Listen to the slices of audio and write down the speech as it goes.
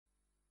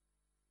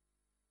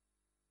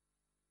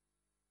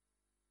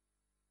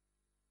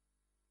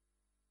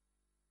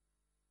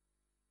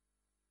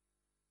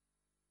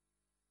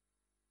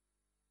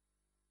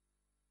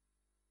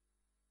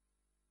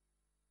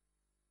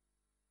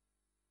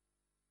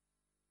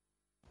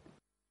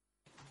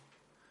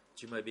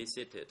You may be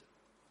seated.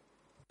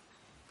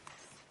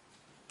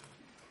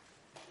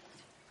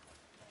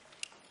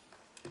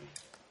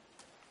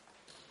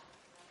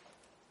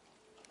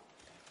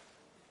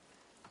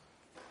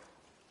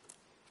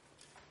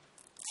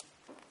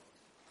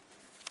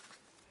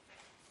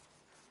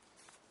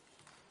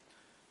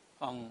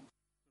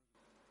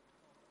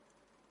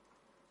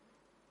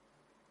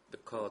 The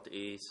court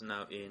is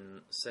now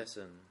in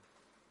session.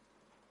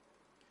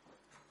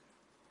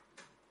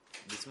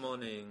 This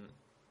morning,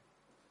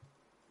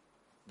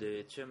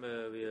 the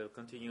chamber will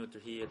continue to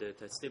hear the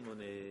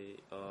testimony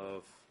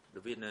of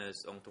the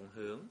witness Ong Thong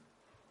Heung,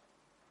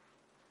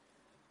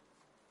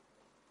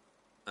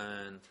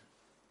 and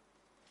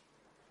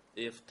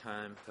if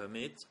time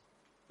permits,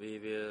 we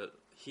will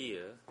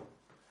hear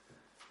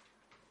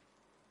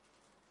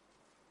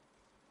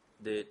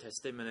the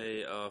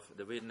testimony of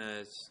the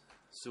witness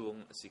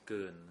Suong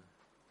Sikun.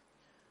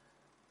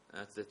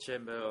 As the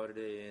chamber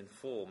already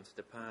informed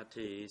the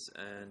parties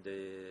and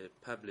the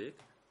public,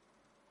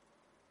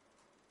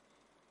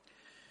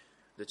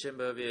 the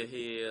chamber will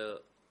hear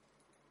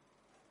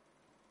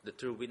the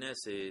two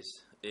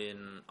witnesses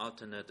in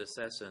alternate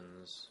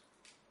sessions.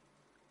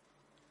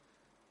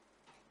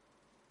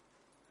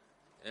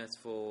 As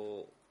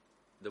for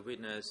the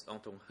witness Ong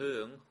Thong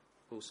Heung,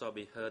 who shall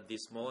be heard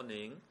this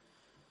morning,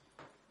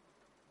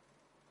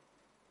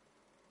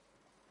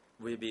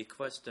 will be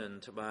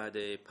questioned by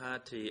the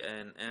party,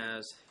 and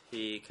as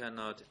he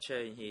cannot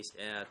change his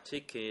air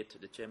ticket,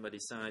 the chamber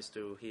decides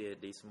to hear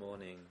this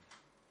morning.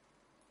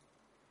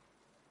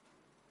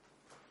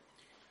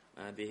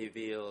 And we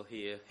will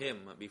hear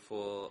him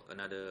before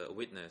another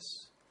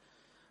witness.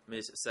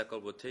 Ms.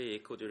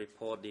 Chakraborty, could you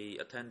report the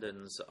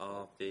attendance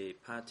of the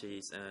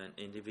parties and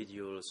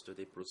individuals to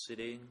the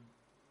proceeding?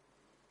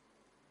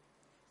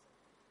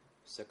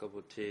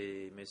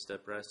 Chakraborty, Mr.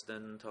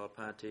 President, all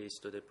parties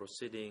to the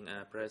proceeding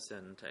are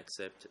present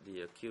except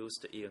the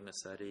accused Ieng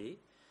Sari,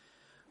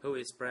 who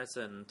is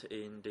present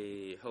in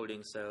the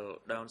holding cell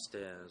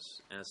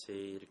downstairs, as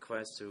he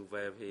requests to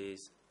waive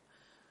his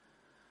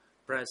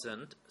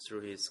presence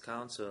through his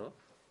counsel,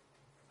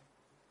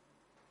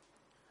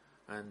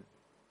 and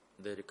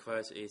the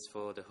request is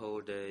for the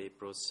whole day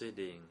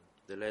proceeding.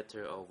 The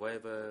letter of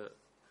waiver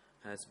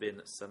has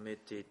been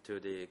submitted to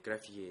the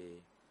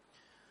greffier.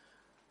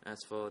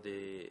 As for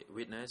the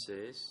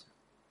witnesses,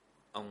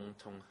 Ong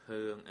Thong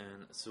Heung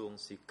and Suong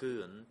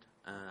Sikun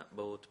are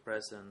both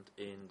present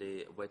in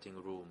the waiting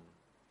room.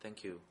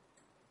 Thank you.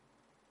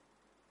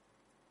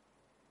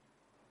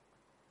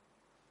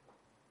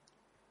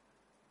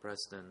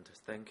 President,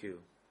 thank you.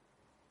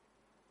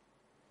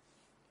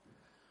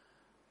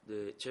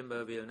 The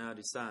chamber will now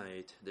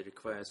decide the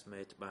request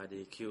made by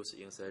the accused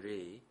Ieng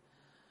Sari.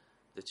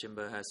 The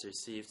chamber has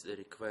received the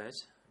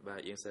request by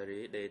Ieng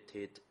Sari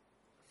dated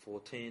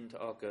 14th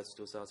August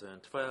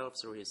 2012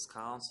 through his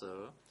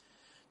counsel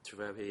to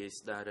have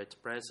his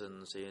direct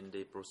presence in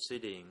the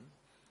proceeding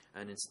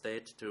and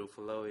instead to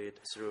follow it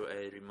through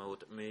a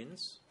remote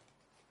means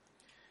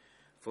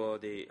for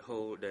the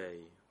whole day.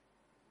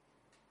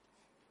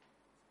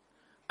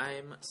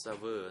 I'm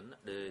Savern,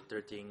 the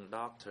treating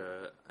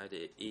doctor at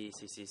the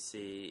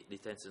ECCC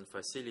detention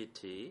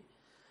facility,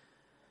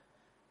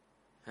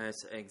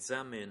 has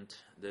examined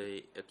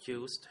the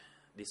accused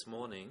this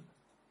morning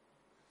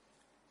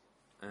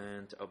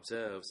and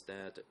observes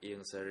that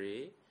Ieng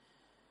Sari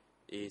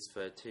is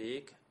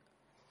fatigued,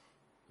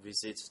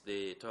 visits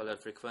the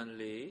toilet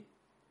frequently,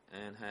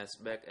 and has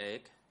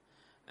backache,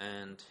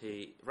 and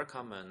he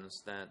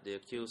recommends that the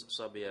accused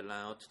shall be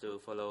allowed to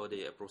follow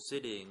the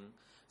proceeding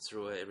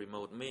through a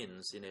remote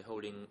means in a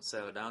holding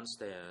cell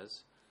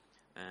downstairs,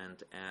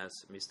 and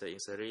as Mr.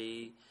 Ieng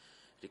Sari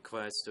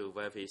requests to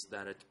waive his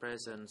direct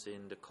presence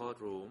in the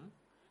courtroom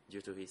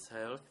due to his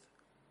health,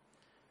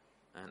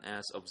 and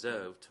as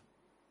observed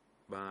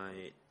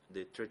by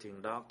the treating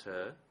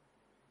doctor,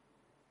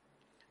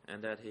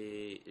 and that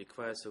he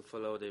requests to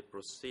follow the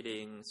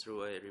proceeding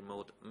through a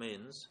remote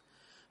means,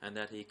 and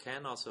that he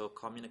can also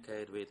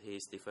communicate with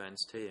his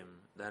defense team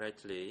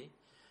directly,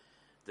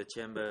 the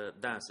chamber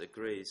thus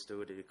agrees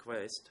to the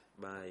request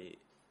by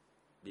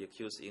the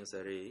accused Ieng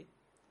Sari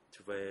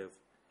to waive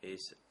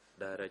his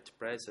direct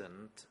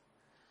presence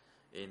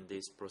in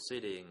this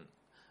proceeding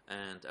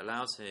and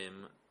allows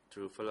him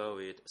to follow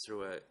it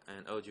through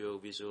an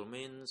audio-visual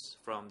means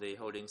from the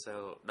holding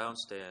cell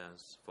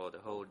downstairs for the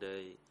whole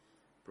day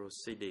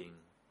proceeding.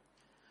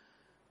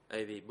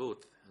 AV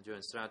booth, you are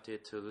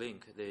instructed to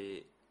link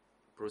the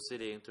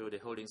proceeding to the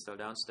holding cell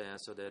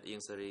downstairs so that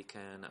Ieng Sari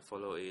can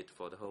follow it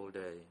for the whole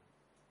day.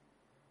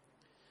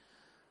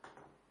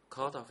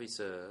 Court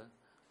officer,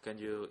 can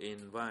you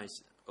invite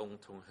Ong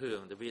Thong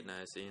Heung, the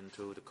witness,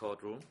 into the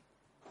courtroom?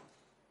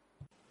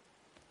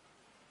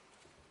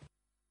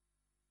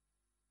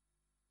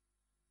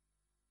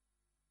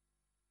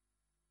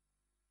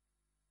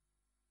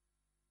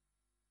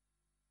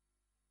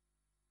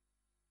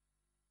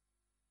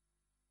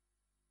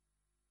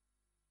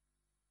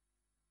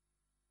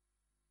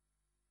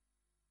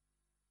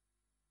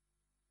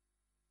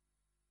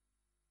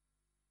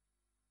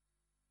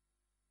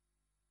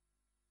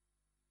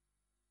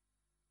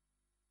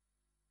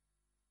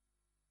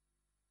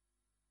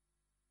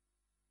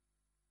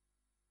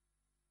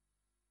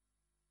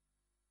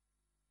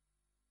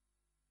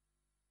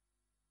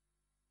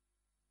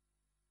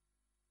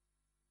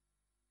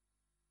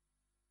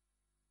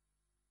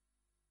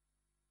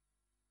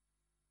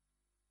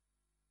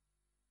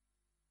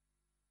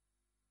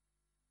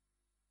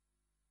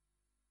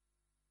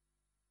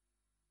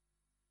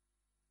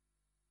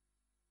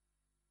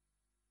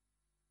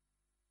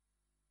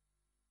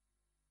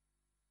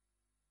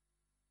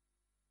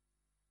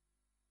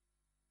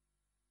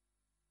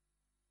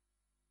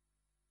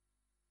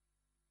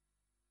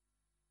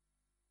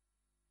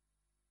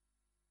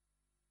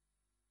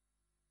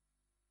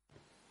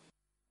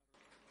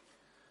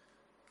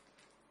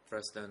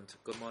 President,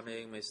 good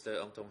morning,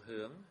 Mr. Ong Tong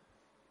Heung.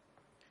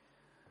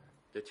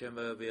 The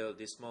Chamber will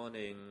this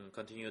morning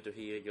continue to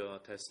hear your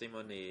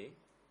testimony.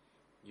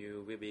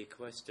 You will be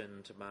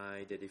questioned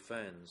by the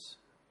defense.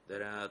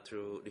 There are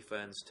two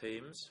defense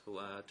teams who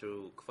are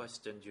to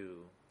question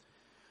you.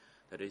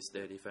 That is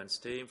the defense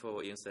team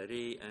for Ieng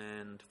Sary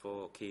and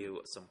for Khieu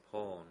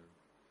Sampon.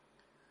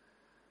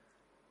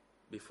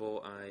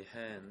 Before I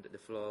hand the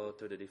floor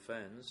to the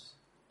defense,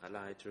 I'd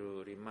like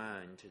to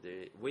remind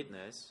the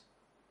witness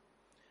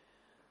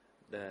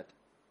that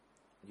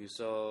you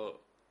should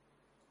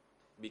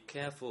be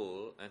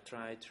careful and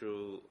try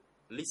to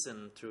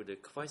listen to the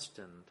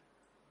question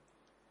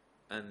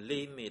and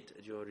limit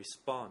your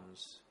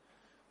response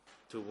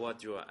to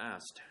what you are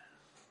asked,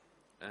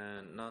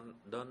 and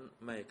don't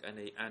make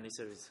any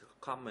unnecessary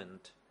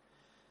comment.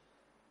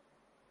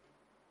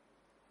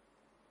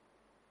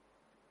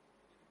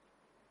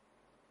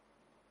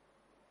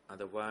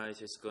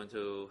 Otherwise, it's going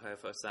to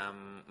have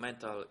some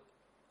mental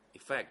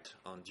effect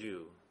on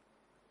you.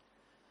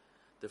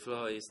 The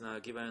floor is now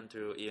given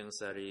to Ieng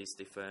Sary's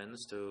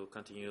defense to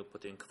continue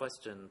putting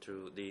question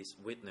to this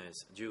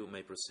witness. You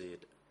may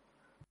proceed.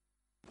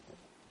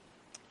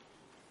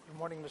 Good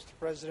morning, Mr.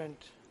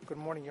 President. Good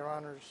morning, Your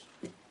Honors.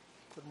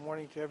 Good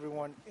morning to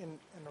everyone in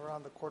and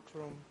around the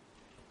courtroom.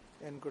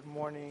 And good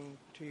morning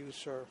to you,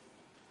 sir.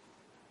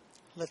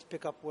 Let's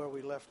pick up where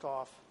we left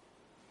off.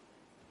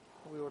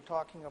 We were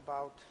talking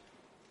about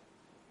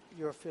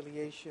your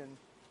affiliation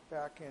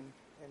back in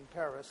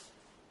Paris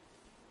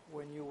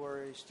when you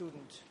were a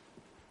student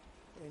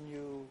and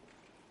you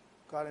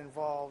got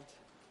involved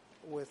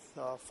with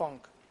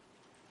funk.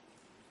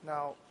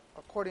 Now,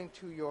 according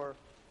to your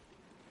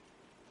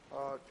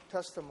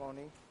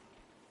testimony,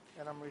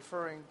 and I'm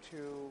referring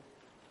to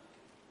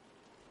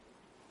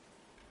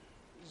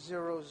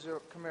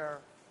Khmer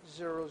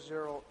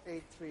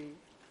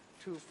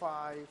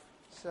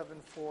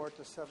 00832574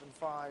 to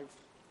 75,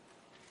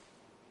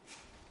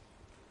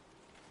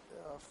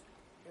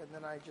 and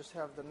then I just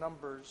have the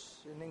numbers.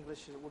 In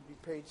English it would be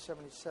page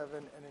 77,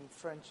 and in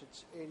French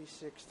it's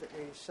 86 to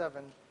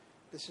 87.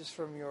 This is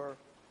from your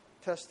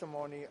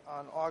testimony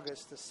on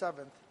August the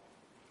 7th.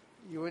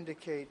 You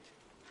indicate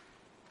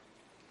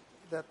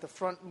that the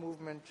front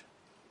movement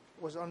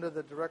was under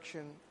the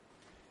direction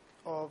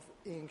of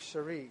Ieng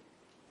Sary,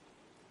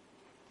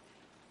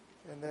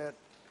 and that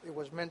it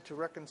was meant to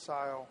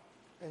reconcile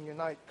and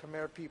unite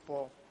Khmer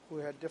people who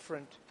had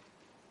different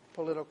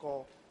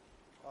political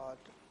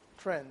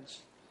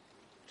trends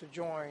to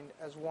join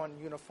as one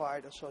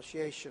unified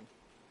association.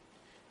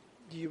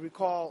 Do you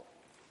recall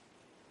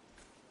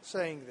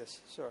saying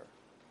this, sir?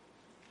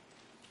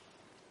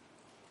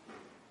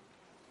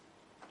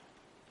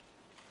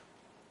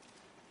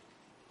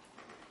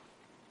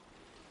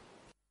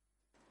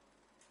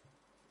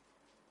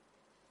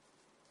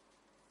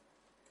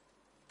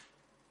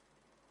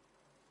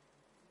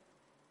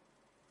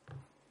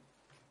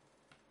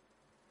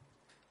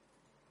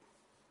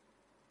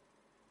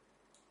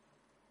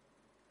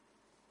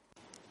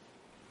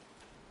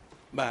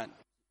 But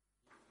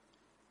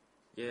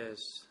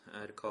Yes,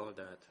 I recall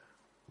that.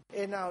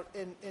 And now,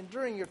 and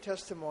during your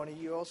testimony,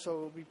 you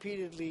also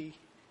repeatedly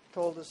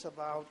told us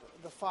about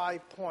the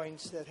 5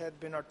 points that had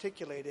been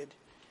articulated,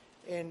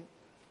 and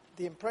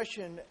the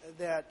impression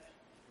that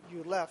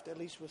you left, at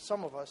least with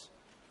some of us,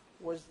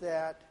 was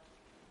that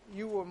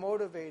you were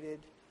motivated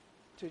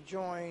to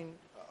join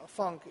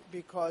funk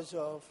because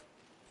of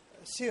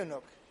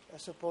Sihanouk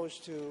as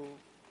opposed to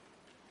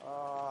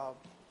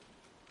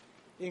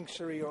Ieng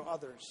Sary or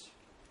others.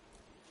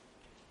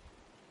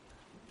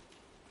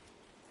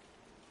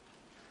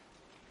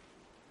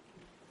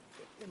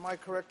 Am I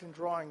correct in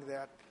drawing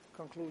that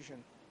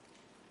conclusion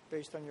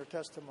based on your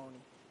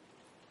testimony?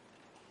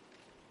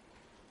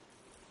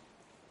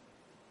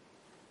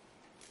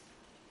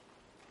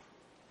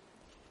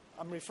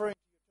 I'm referring to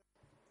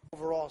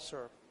your overall,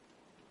 sir.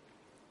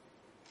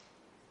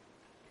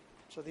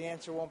 So the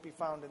answer won't be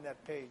found in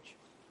that page.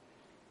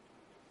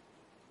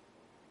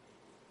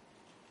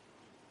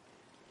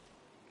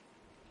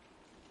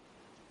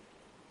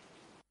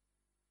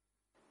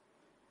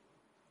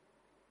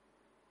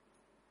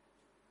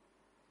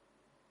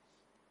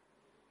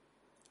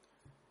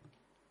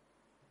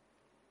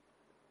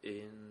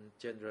 In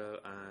general,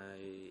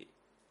 I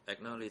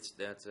acknowledge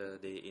that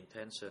the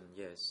intention,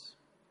 yes.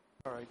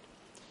 All right.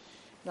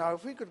 Now,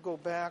 if we could go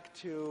back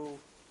to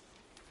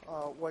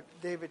what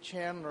David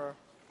Chandler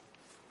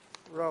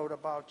wrote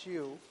about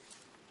you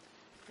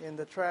in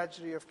The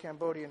Tragedy of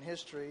Cambodian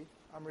History.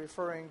 I'm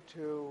referring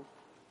to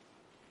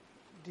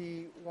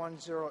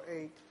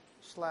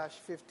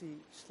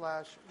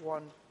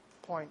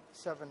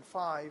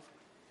D108/50/1.75,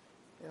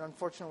 and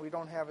unfortunately we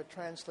don't have it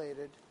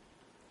translated,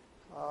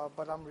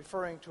 but I'm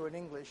referring to in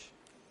English.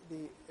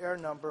 The air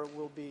numbers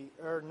will be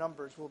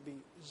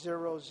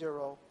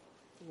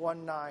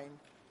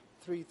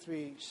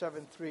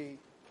 00193373,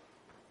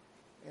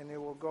 and it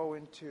will go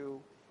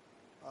into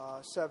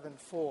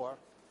 74.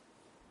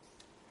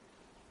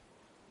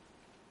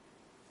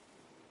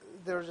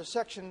 There's a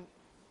section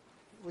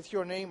with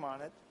your name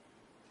on it,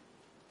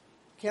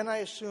 can I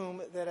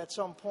assume that at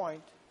some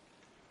point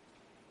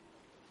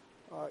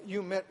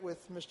you met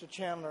with Mr.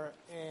 Chandler,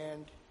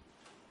 and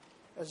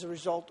as a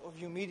result of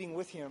you meeting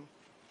with him,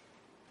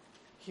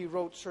 he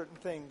wrote certain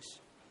things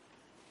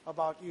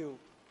about you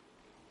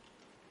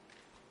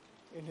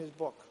in his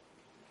book?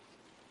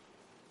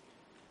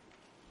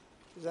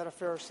 Is that a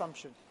fair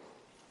assumption?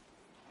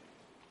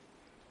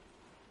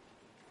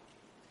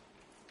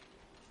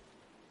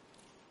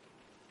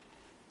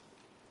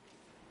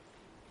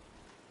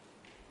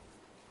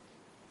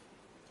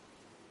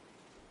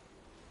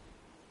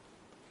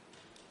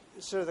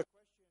 Sir, the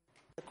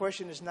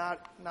question is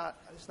not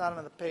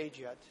on the page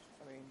yet.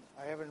 I mean,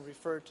 I haven't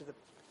referred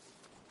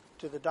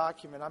to the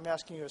document. I'm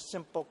asking you a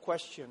simple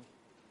question.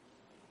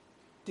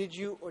 Did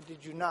you or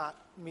did you not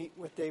meet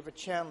with David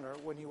Chandler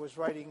when he was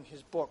writing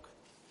his book,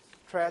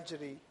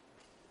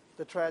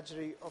 The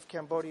Tragedy of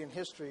Cambodian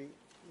History,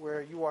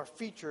 where you are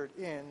featured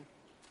in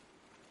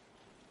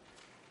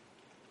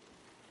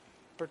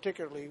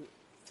particularly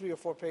 3 or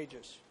 4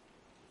 pages?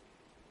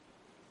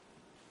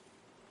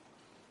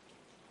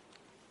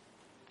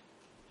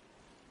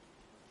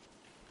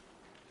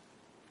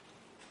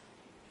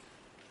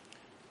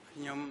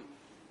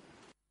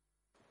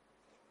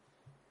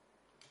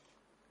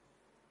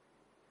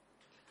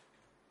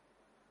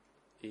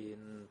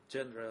 In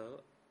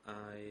general,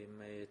 I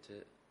made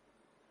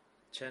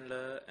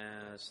Chandler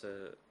as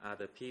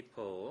other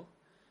people.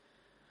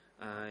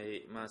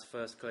 I must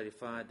first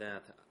clarify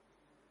that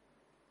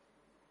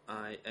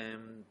I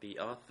am the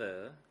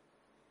author,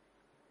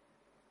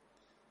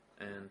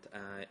 and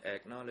I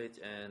acknowledge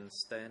and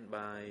stand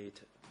by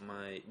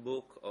my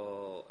book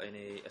or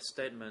any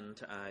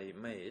statement I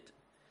made.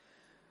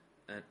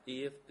 And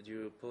if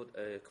you put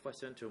a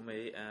question to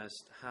me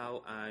as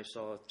how I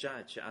shall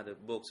judge other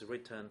books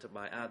written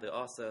by other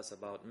authors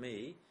about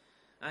me,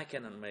 I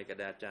cannot make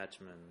that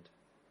judgment.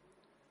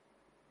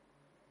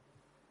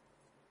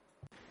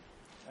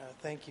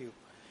 Thank you.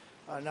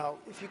 Now,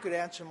 if you could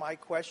answer my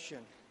question,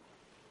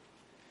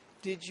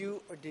 did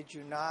you or did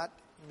you not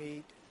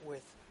meet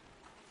with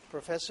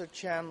Professor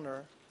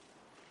Chandler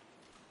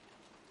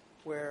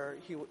where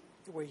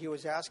he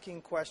was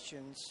asking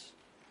questions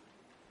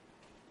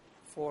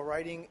for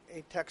writing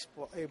a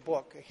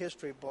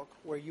history book,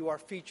 where you are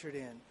featured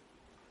in?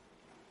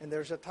 And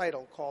there's a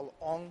title called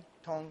Ong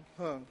Tong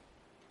Hung.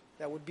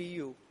 That would be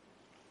you.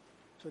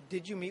 So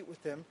did you meet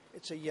with him?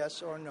 It's a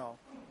yes or no.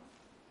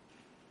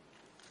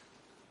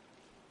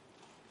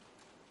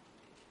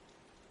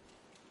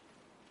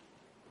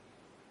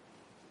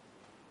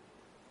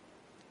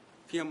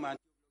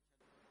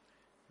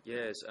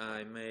 Yes,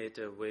 I met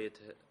with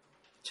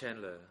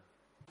Chandler.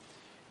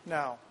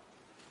 Now,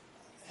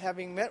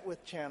 having met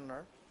with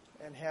Chandler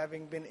and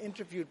having been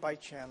interviewed by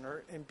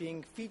Chandler and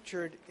being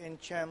featured in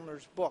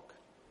Chandler's book,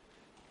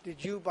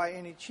 did you by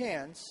any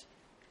chance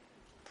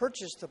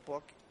purchase the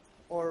book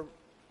or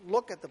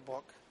look at the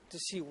book to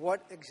see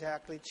what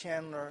exactly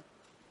Chandler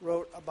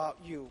wrote about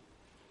you?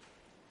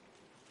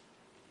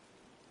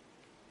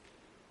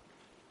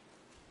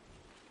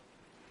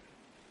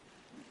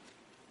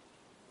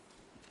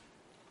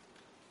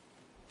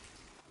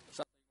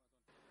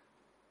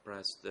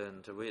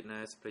 President,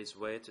 witness, please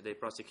wait. The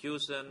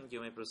prosecution,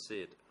 you may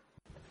proceed.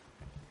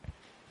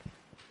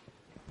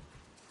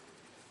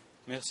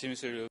 Merci,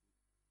 Monsieur le.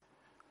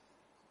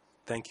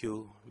 Thank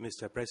you,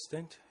 Mr.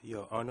 President,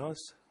 Your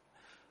Honors,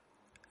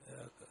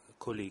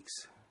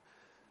 colleagues.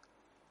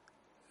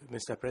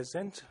 Mr.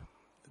 President,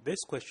 this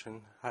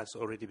question has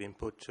already been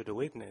put to the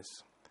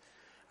witness,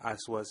 as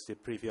was the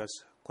previous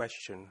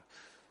question,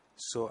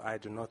 so I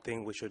do not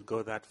think we should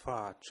go that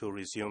far to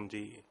resume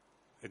the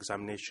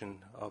examination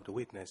of the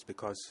witness,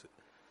 because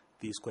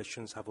these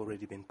questions have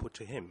already been put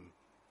to him.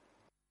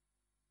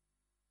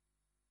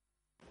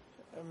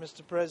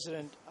 Mr.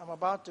 President, I'm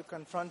about to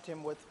confront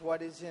him with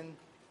what is in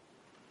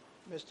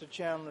Mr.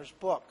 Chandler's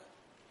book.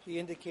 He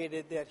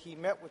indicated that he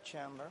met with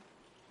Chandler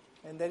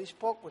and that he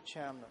spoke with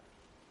Chandler.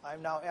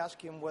 I'm now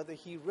asking him whether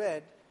he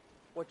read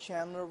what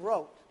Chandler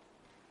wrote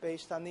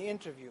based on the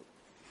interview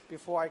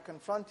before I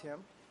confront him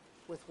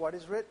with what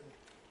is written.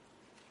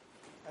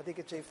 I think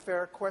it's a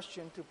fair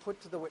question to put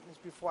to the witness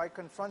before I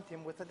confront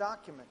him with a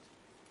document.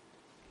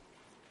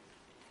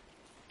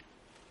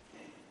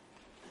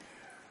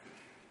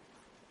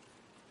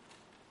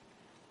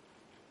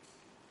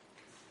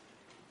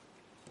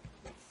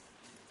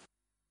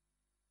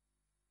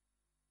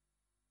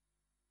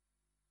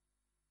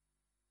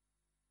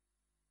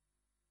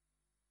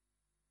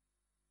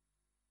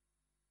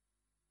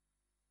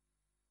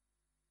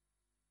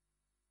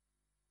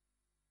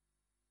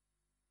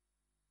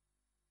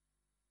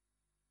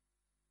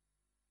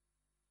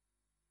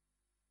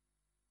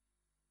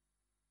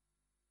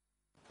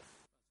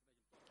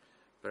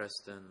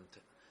 President,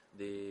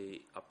 the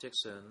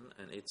objection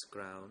and its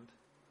ground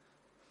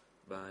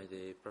by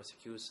the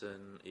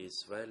prosecution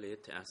is valid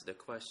as the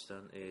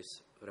question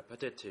is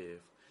repetitive.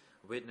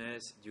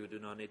 Witness, you do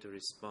not need to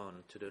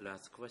respond to the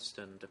last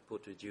question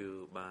put to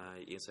you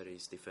by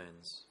Insari's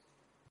defense.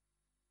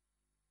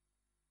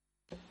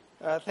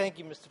 Thank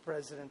you, Mr.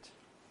 President.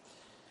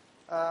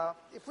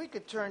 If we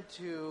could turn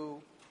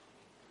to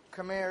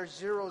Khmer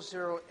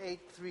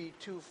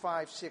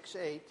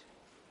 00832568,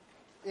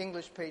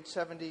 English page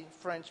 70,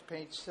 French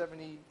page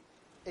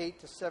 78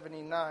 to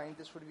 79.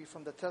 This would be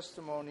from the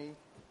testimony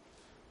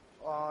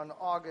on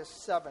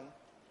August 7.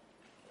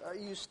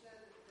 You said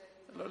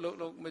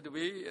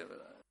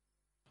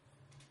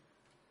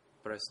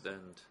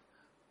President,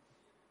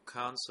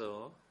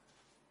 Counsel,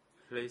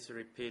 please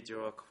repeat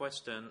your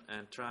question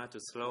and try to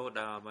slow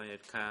down when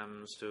it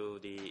comes to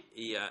the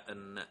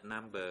EIN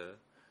number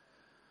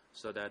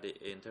so that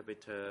the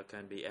interpreter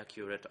can be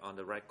accurate on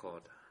the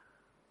record.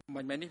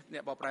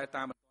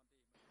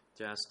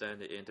 Just then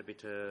the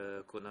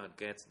interpreter could not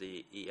get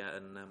the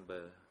EIN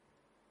number.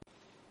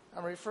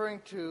 I'm referring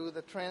to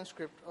the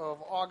transcript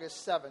of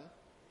August 7,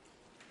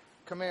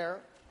 Khmer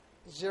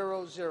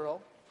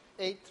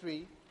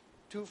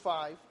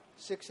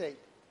 00832568,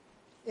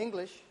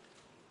 English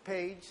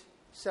page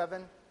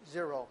 70,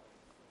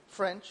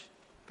 French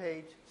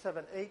page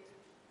 78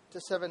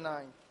 to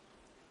 79.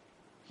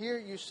 Here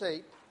you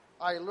say,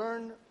 I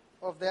learned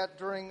of that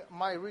during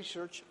my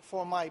research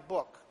for my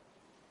book.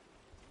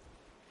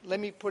 Let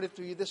me put it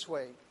to you this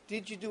way.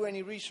 Did you do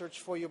any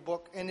research for your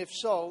book? And if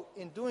so,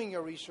 in doing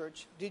your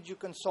research, did you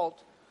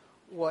consult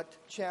what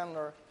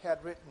Chandler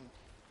had written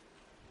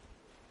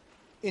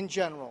in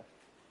general?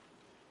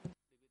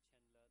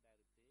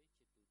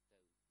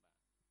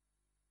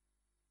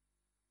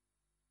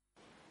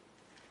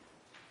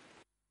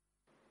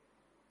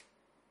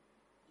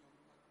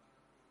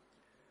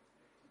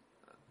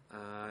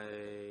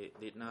 I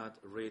did not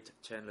read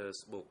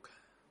Chandler's book.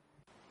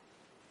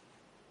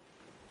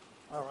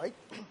 All right.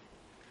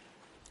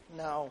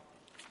 Now,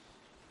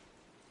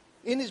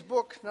 in his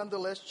book,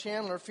 nonetheless,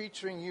 Chandler,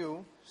 featuring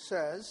you,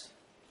 says,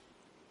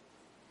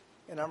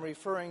 and I'm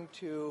referring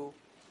to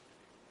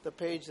the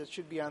page that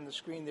should be on the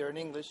screen there in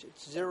English,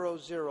 it's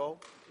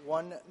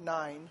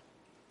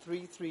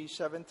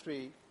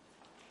 00193373.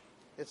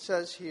 It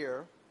says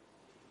here,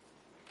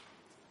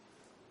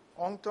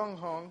 Ong Tung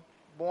Hung,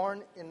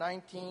 born in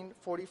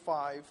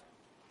 1945,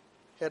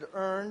 had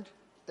earned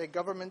a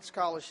government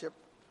scholarship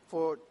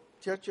for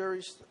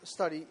tertiary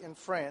study in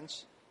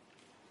France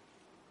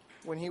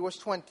when he was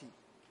 20.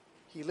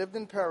 He lived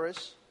in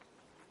Paris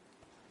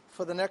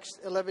for the next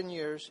 11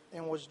 years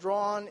and was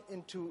drawn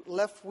into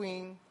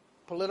left-wing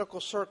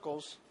political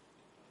circles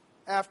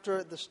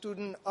after the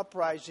student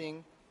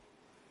uprising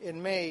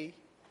in May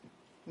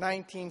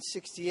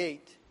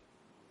 1968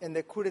 and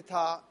the coup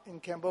d'etat in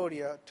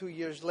Cambodia 2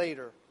 years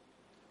later.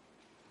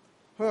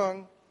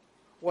 Hung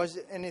was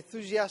an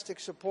enthusiastic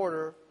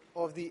supporter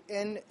of the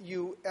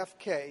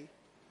NUFK,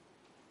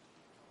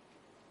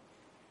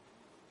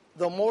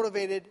 though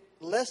motivated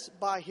less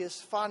by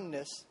his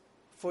fondness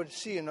for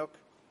Sihanouk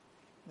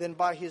than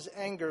by his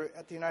anger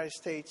at the United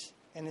States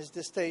and his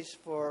distaste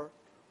for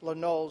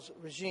Lon Nol's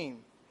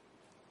regime.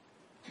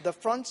 The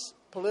Front's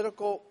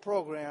political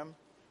program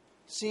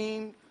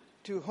seemed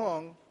to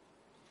Hung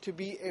to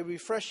be a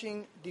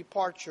refreshing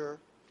departure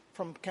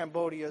from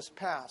Cambodia's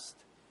past.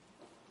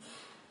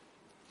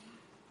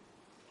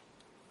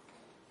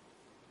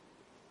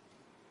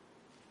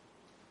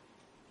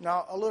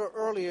 Now, a little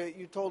earlier,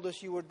 you told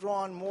us you were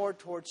drawn more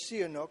towards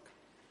Sihanouk.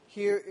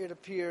 Here it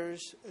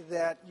appears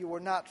that you were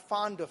not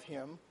fond of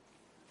him,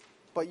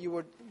 but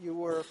you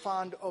were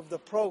fond of the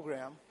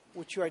program,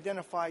 which you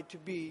identified to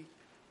be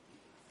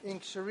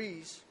Inc.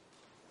 Cerise,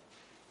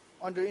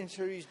 under Inc.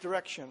 Cerise'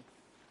 direction.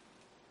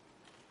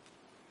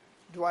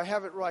 Do I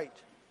have it right?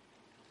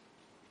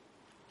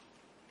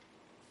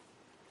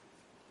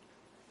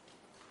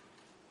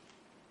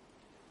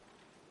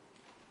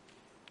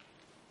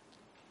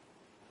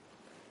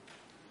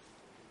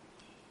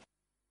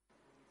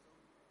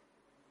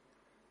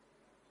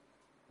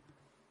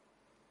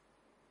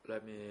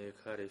 Let me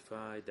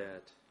clarify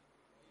that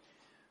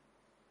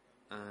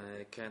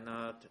I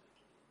cannot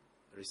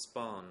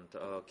respond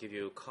or give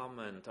you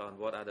comment on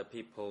what other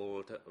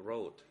people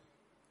wrote.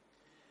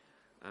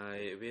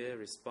 I will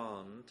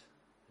respond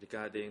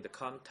regarding the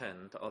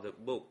content of the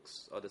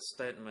books or the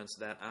statements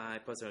that I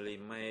personally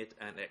made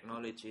and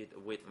acknowledge it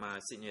with my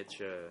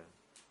signature.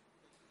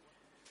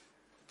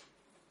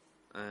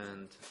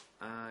 And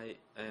I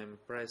am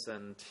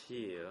present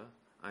here.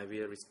 I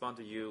will respond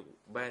to you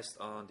based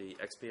on the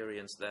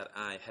experience that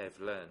I have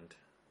learned.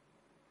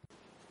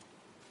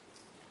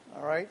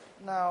 All right.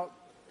 Now,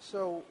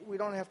 so we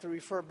don't have to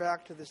refer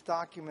back to this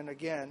document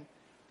again.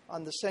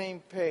 On the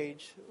same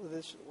page,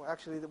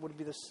 that would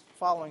be the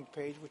following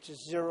page, which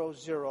is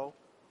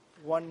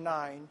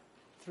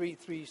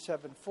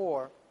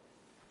 00193374.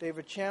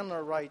 David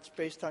Chandler writes,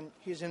 based on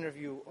his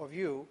interview of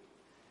you,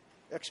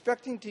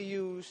 expecting to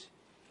use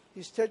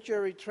his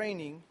tertiary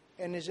training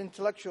and his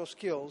intellectual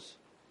skills,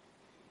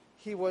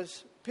 he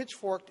was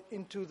pitchforked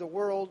into the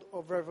world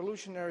of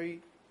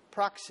revolutionary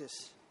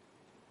praxis.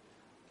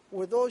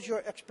 Were those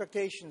your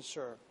expectations,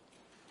 sir,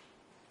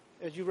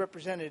 as you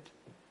represented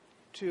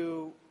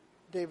to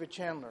David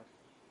Chandler?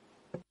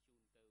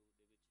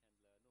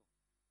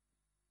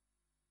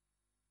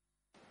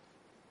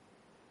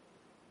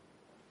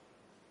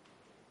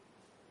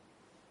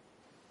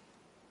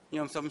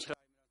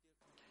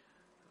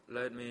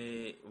 Let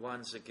me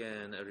once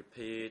again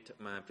repeat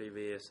my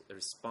previous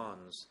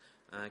response.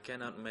 I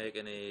cannot make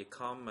any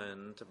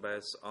comment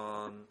based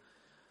on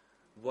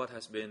what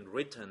has been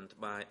written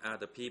by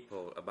other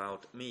people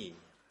about me.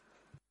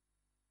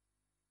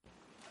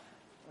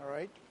 All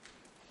right.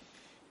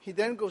 He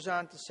then goes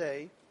on to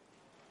say,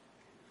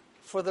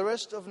 for the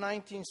rest of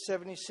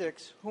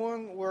 1976,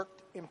 Huang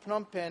worked in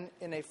Phnom Penh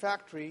in a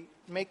factory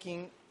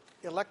making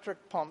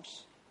electric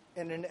pumps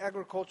and an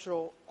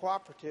agricultural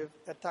cooperative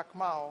at Tak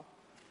Mao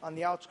on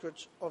the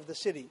outskirts of the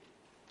city.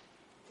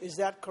 Is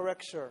that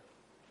correct, sir?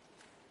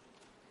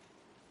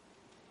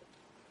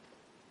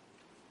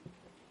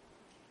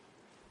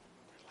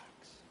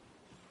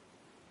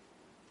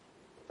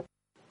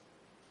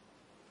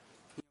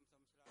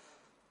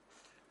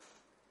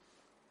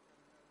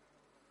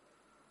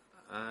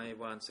 I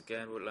once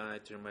again would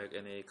like to make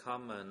any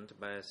comment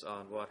based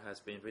on what has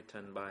been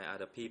written by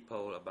other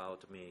people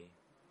about me.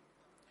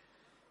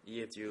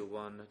 If you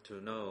want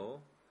to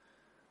know,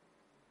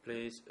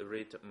 please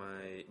read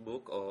my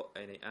book or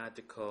any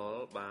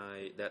article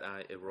that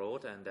I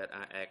wrote and that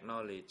I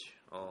acknowledge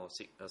or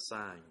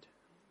signed.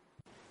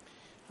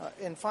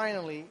 And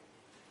finally,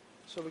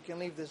 so we can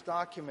leave this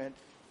document,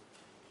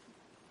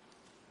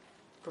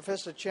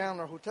 Professor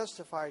Chandler, who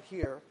testified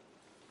here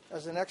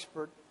as an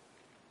expert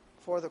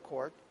for the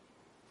court,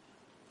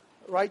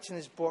 writes in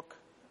his book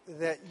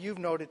that you've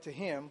noted to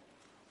him,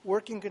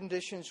 working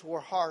conditions were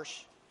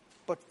harsh,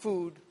 but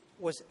food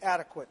was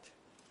adequate.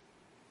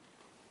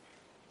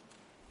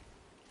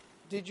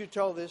 Did you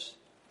tell this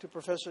to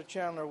Professor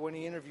Chandler when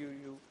he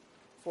interviewed you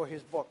for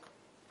his book?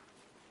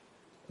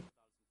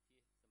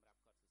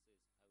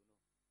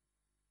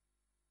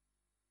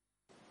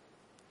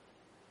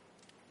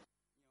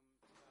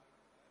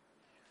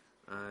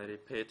 I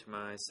repeat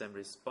my same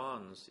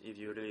response. If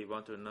you really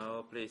want to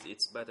know, please,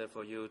 it's better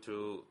for you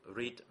to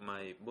read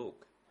my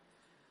book.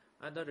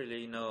 I don't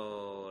really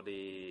know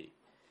the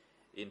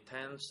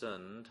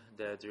intention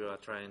that you are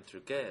trying to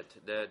get,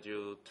 that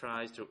you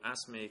try to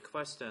ask me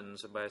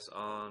questions based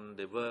on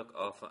the work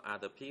of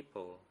other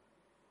people.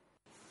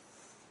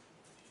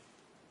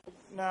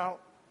 Now,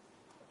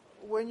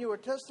 when you were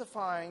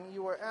testifying,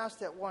 you were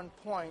asked at one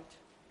point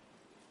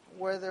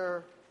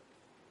whether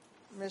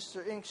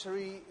Mr. Ieng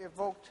Sary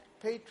evoked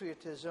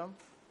patriotism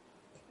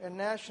and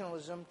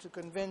nationalism to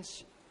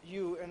convince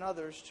you and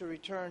others to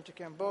return to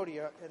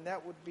Cambodia, and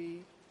that would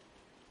be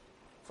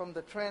from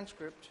the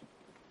transcript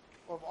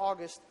of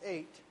August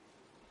 8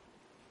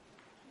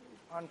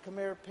 on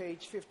Khmer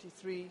page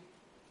 53,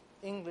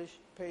 English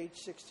page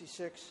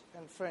 66,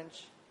 and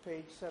French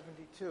page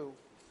 72.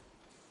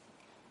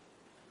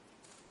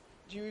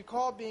 Do you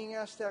recall being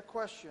asked that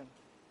question?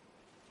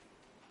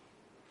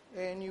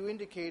 And you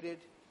indicated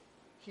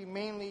he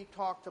mainly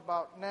talked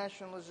about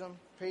nationalism,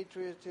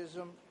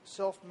 patriotism,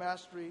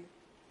 self-mastery,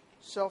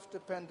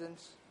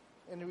 self-dependence,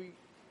 and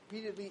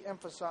repeatedly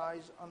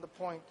emphasized on the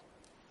point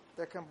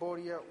that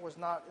Cambodia was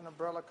not an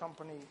umbrella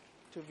company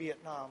to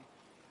Vietnam.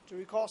 Do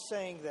you recall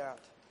saying that?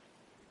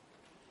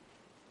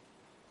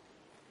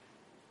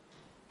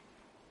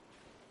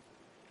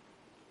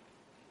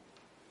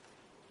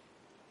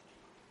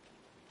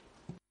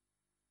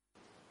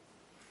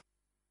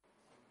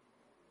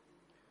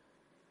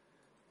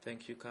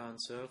 Thank you,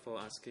 counsel, for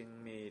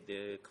asking me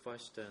the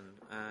question.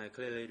 I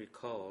clearly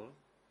recall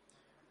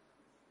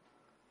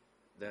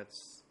that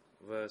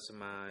was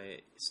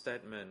my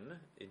statement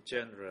in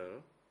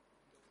general,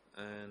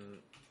 and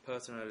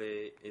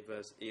personally it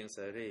was Ieng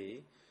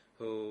Sary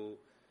who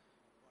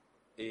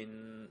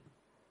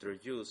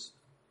introduced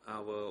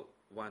our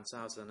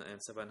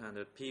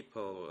 1,700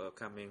 people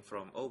coming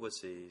from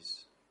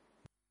overseas.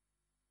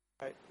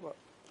 Right. Well,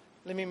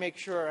 let me make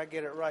sure I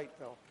get it right,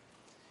 though.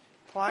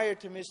 Prior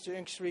to Mr.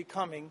 Ieng Sary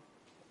coming,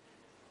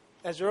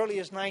 as early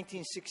as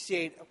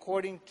 1968,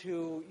 according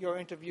to your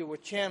interview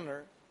with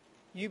Chandler,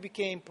 you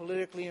became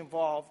politically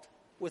involved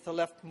with the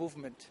left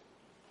movement.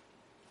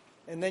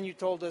 And then you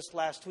told us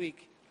last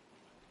week,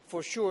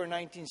 for sure,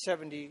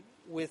 1970,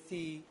 with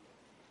the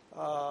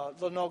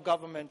Lono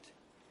government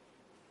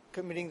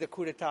committing the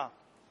coup d'etat.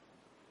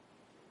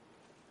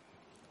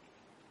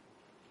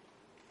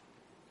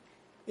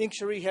 Ieng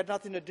Sary had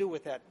nothing to do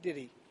with that, did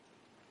he?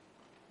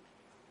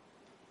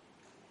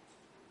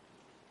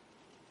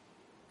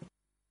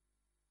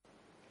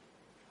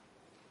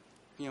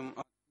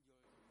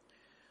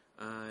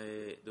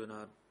 I do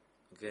not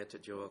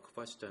get your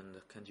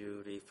question. Can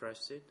you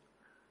rephrase it?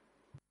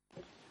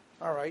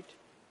 All right.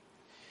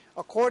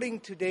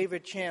 According to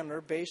David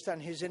Chandler, based on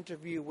his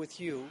interview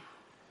with you,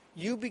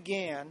 you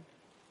began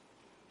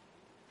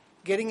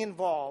getting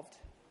involved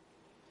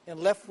in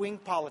left-wing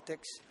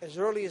politics as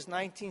early as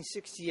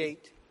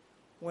 1968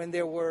 when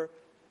there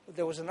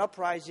was an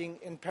uprising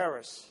in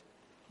Paris.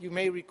 You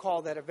may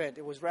recall that event.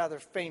 It was rather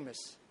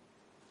famous.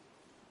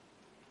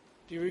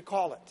 Do you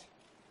recall it?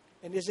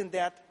 And isn't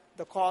that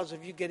the cause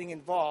of you getting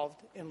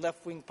involved in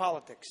left-wing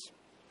politics?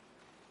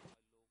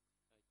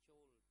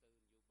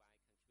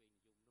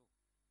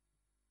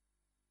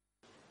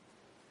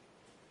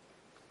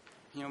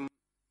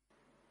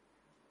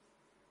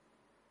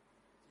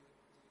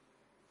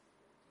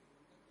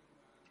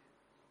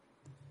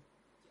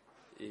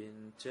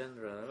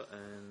 general,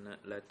 and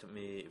let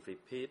me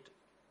repeat.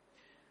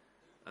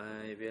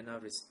 I will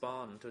not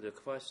respond to the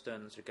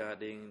questions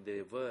regarding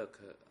the work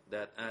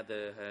that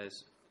other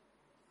has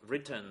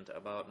written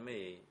about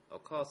me.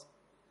 Of course,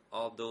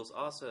 all those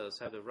authors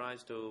have the right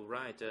to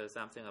write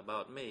something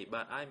about me,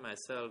 but I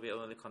myself will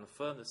only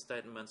confirm the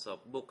statements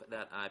of book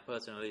that I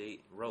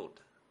personally wrote.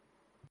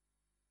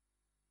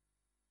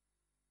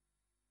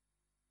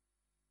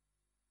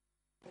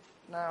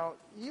 Now,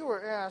 you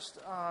were asked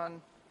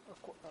on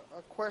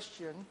a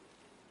question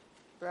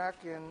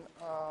back in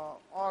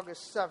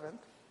August 7th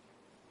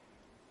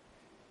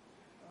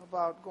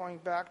about going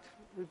back,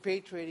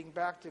 repatriating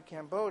back to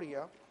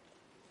Cambodia.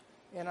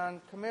 And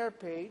on Khmer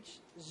page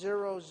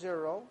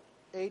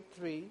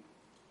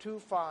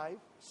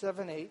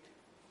 00832578,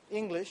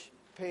 English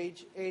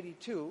page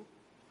 82,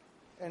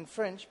 and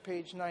French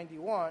page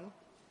 91,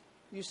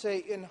 you say,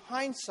 in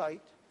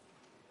hindsight,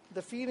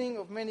 the feeling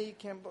of many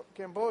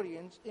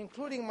Cambodians,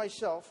 including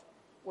myself,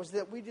 was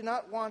that we did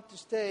not want to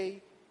stay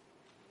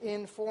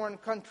in foreign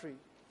country.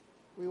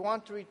 We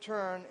want to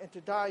return and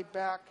to die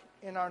back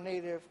in our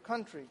native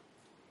country.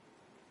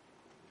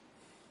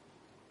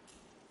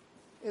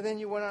 And then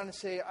you went on to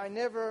say, I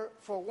never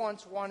for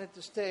once wanted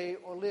to stay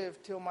or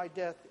live till my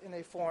death in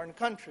a foreign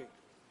country.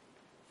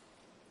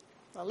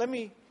 Now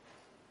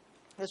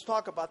let's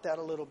talk about that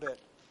a little bit.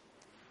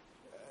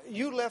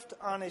 You left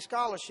on a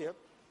scholarship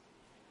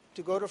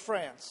to go to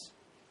France.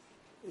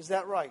 Is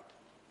that right?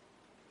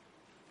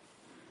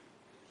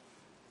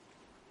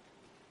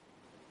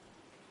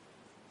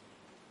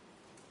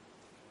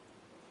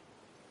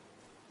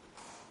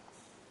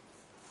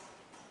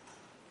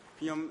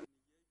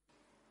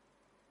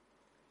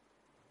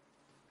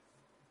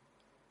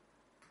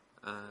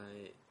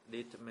 I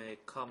did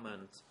make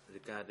comments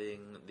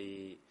regarding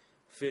the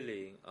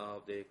feeling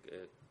of the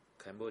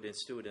Cambodian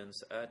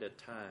students at the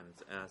time,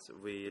 as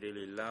we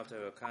really loved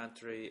our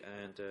country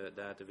and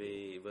that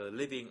we were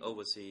living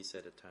overseas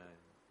at the time.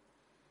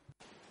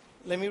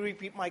 Let me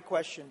repeat my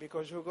question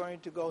because we're going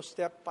to go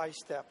step by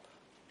step.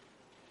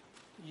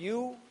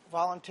 You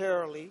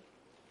voluntarily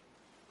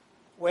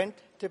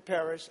went to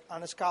Paris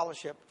on a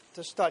scholarship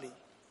to study.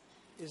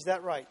 Is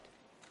that right?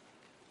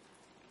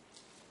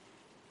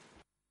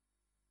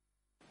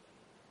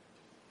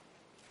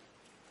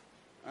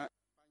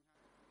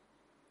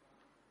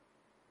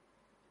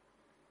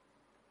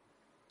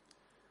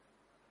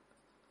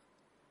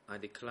 I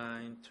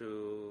decline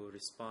to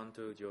respond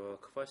to your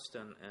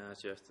question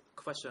as your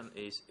question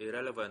is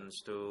irrelevant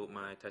to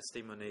my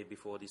testimony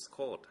before this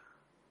court.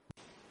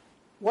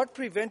 What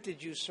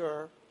prevented you,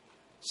 sir,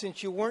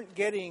 since you weren't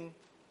getting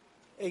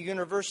a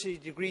university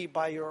degree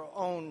by your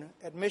own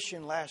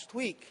admission last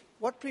week,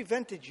 what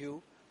prevented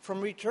you from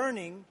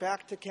returning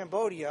back to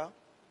Cambodia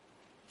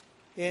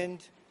in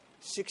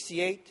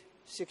 68,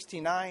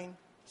 69,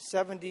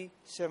 70,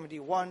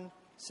 71,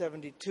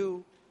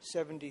 72,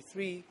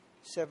 73,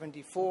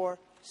 74,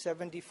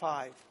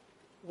 75.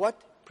 What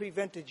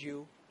prevented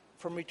you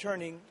from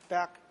returning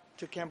back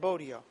to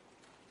Cambodia?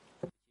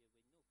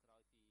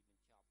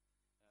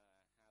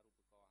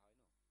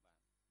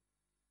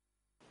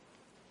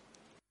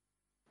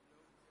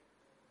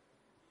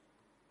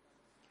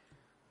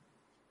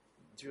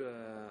 You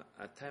are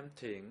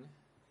attempting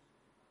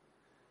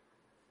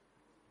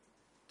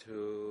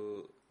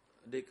to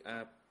dig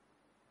up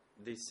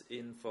this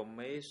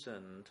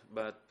information,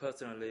 but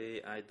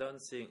personally I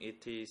don't think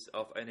it is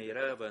of any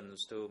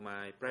relevance to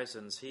my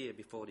presence here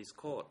before this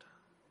court.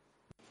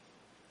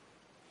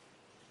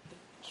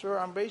 Sir,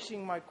 I'm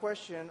basing my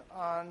question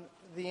on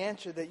the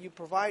answer that you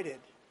provided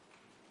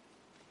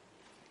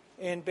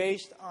and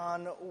based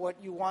on what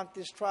you want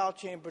this trial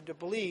chamber to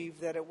believe,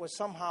 that it was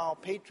somehow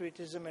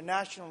patriotism and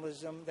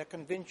nationalism that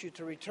convinced you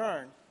to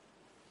return,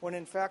 when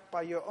in fact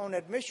by your own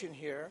admission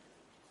here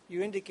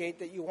you indicate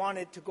that you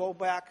wanted to go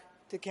back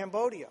to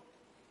Cambodia,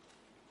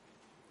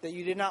 that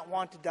you did not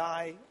want to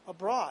die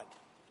abroad.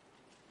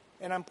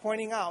 And I'm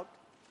pointing out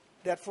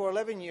that for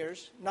 11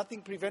 years,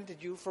 nothing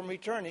prevented you from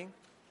returning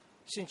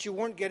since you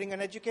weren't getting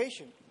an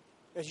education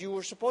as you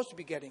were supposed to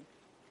be getting.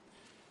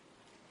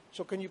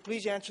 So can you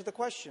please answer the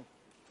question?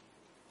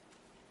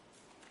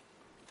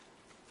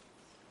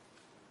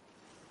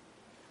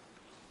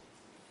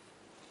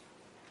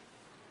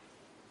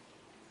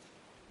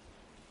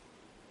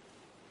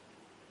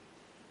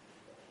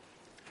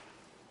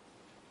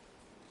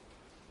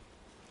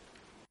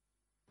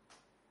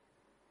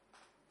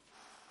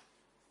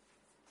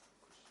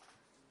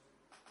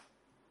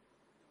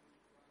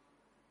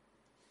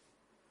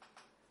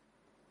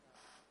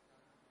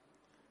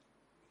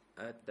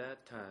 At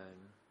that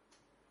time,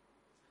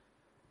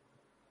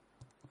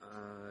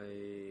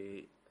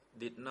 I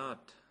did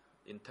not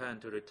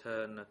intend to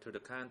return to the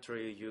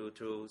country due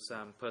to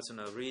some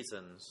personal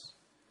reasons.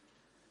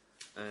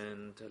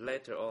 And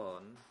later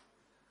on,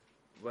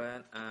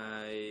 when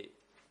I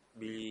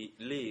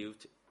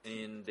believed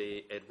in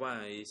the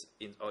advice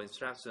or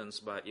instructions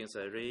by Ieng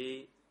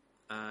Sary,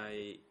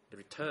 I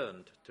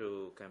returned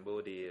to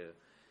Cambodia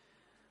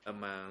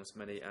amongst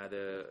many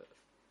other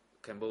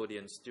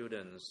Cambodian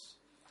students.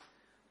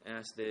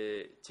 as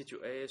the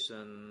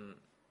situation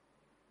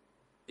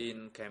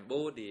in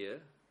Cambodia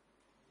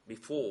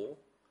before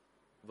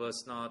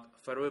was not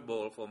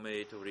favorable for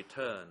me to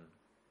return.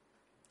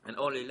 And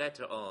only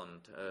later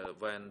on,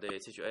 when the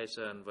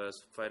situation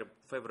was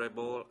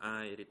favorable,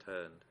 I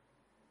returned.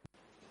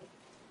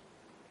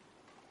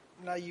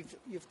 Now,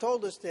 you've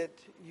told us that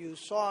you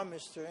saw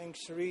Mr. Ieng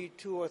Sary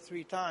 2 or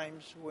 3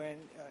 times when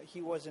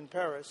he was in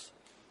Paris,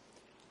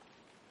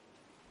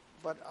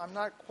 but I'm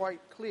not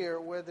quite clear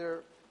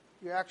whether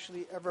you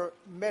actually ever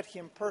met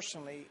him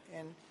personally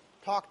and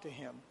talked to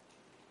him,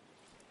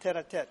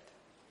 tête-à-tête.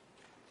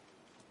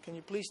 Can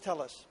you please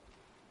tell us?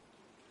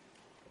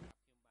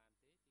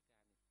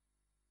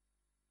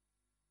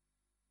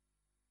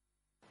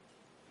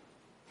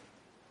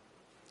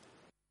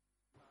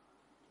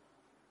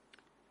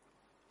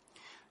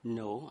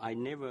 No, I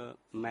never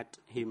met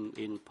him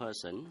in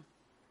person,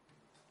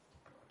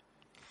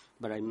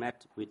 but I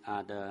met with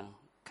other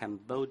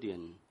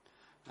Cambodian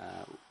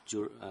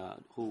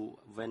who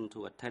went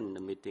to attend the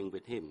meeting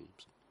with him.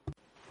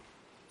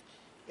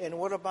 And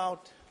what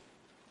about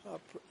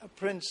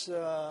Prince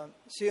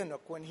Sihanouk,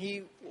 when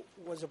he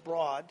was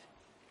abroad,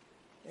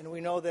 and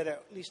we know that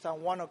at least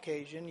on one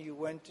occasion you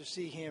went to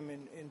see him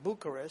in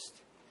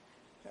Bucharest,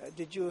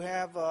 did you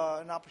have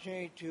an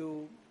opportunity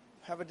to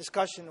have a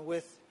discussion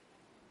with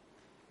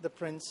the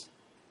prince?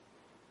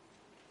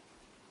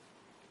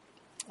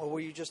 Or were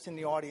you just in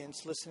the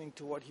audience listening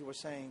to what he was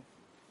saying?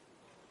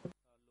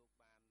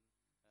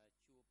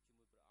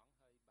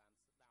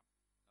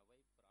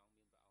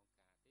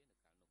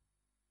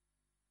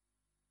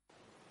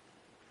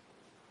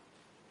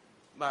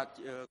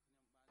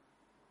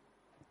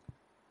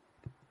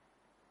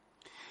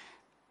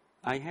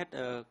 I had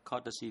a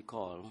courtesy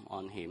call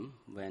on him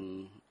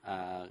when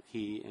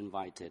he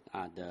invited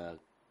other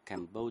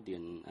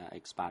Cambodian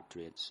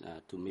expatriates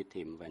to meet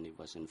him when he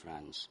was in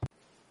France.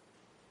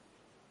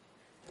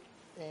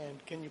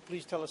 And can you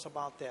please tell us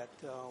about that?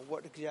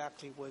 What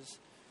exactly was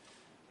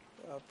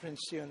Prince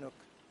Sihanouk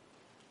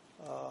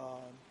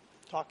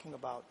talking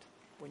about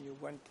when you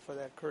went for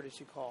that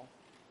courtesy call?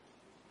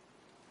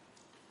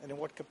 And in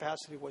what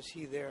capacity was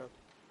he there?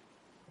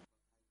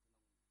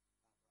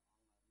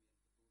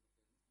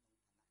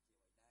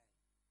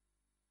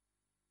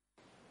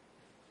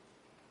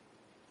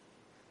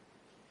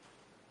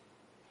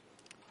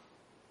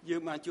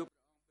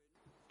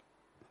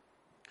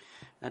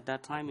 At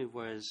that time, he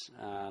was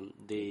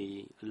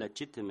the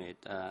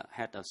legitimate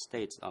head of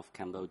state of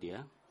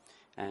Cambodia,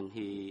 and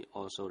he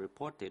also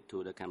reported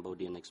to the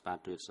Cambodian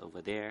expatriates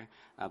over there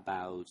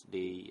about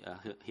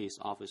his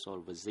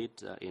official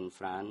visit in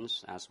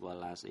France as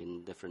well as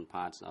in different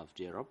parts of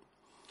Europe.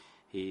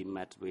 He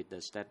met with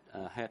the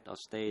head of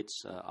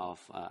states of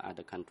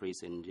other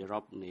countries in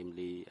Europe,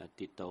 namely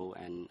Tito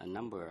and a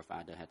number of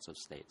other heads of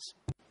states.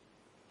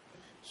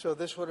 So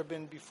this would have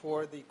been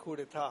before the coup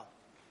d'etat,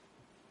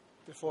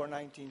 before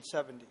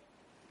 1970,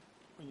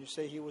 when you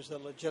say he was the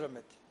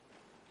legitimate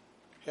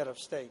head of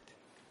state.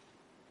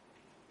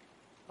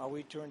 Are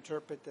we to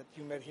interpret that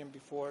you met him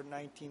before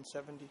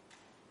 1970?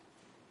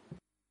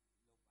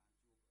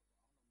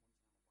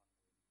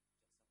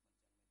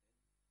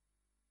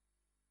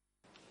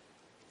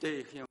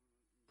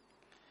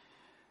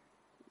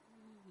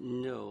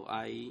 No,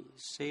 I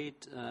said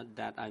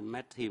that I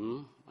met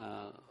him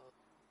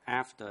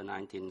after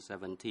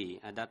 1970.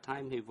 At that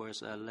time, he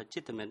was a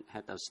legitimate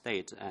head of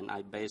state, and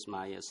I based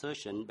my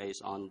assertion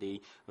based on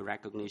the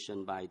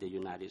recognition by the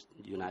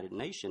United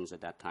Nations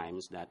at that time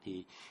that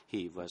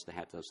he was the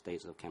head of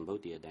state of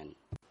Cambodia then.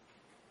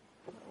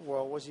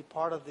 Well, was he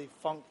part of the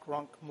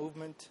Funk-Runk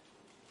movement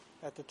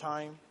at the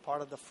time,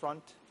 part of the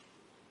front?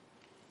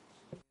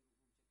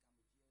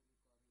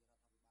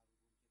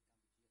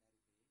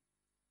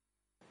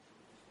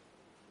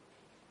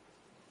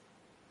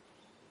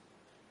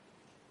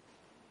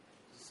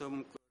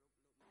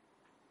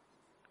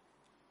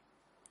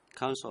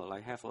 Counsel, I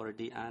have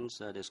already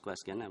answered this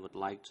question. I would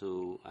like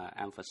to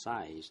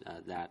emphasize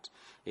that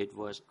it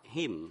was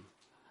him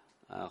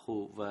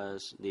who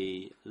was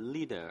the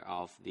leader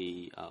of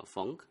the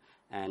Funk,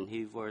 and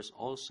he was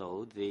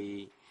also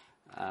the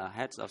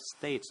head of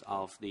state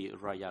of the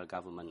Royal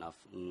Government of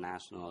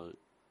National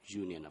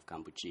Union of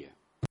Cambodia.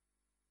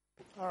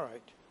 All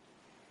right.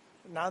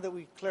 Now that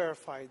we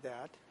clarified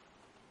that,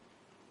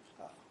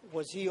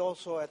 was he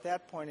also at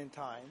that point in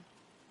time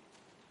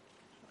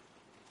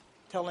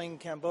telling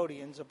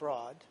Cambodians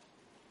abroad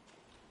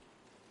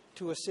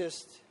to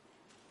assist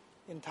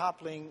in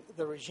toppling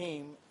the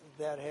regime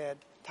that had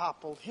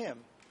toppled him?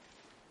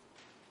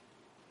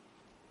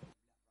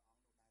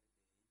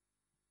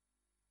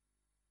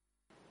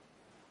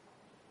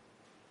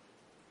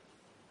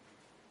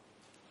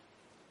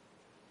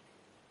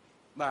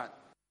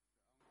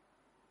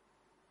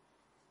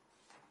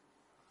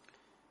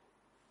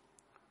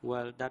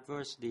 Well, that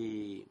was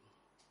the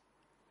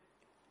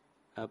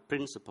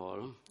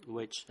principle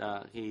which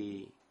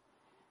he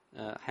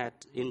had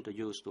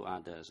introduced to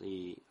others.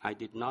 I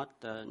did not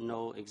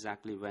know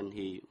exactly when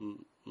he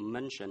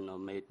mentioned or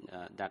made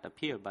that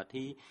appear, but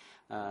he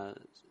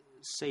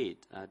said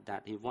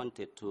that he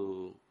wanted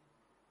to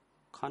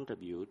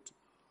contribute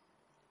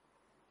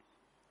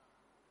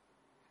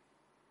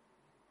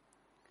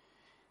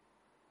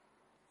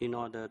in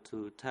order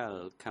to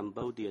tell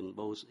Cambodian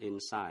both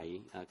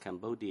inside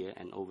Cambodia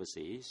and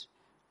overseas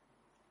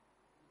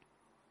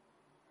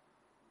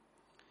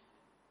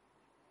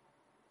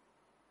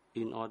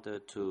in order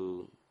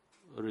to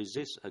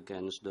resist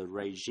against the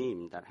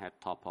regime that had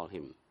toppled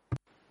him.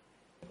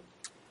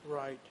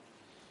 Right.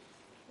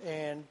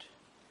 And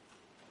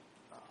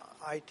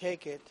I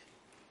take it,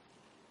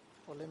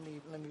 well, let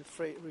me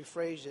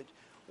rephrase it.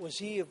 Was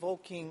he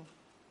evoking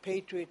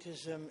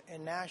patriotism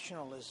and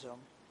nationalism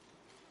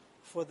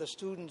for the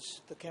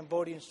students, the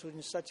Cambodian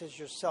students such as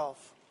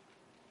yourself,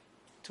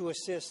 to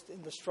assist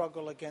in the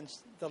struggle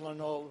against the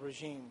Lanol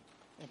regime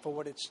and for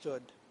what it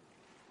stood?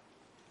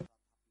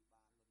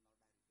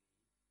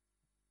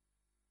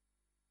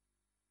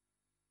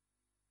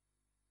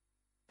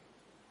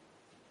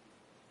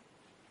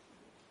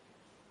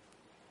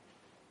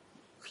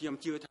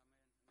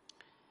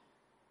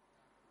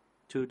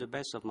 To the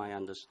best of my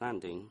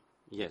understanding,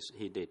 yes,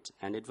 he did.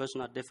 And it was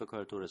not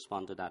difficult to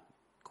respond to that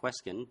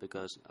question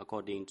because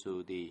according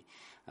to the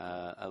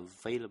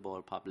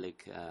available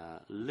public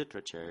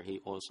literature,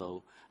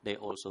 they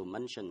also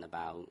mentioned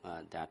about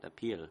that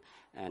appeal.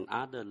 And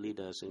other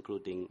leaders,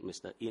 including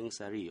Mr. Ieng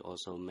Sary,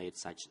 also made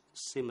such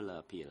similar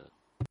appeal.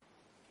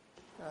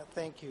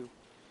 Thank you.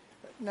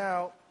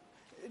 Now,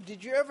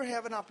 did you ever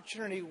have an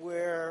opportunity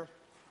where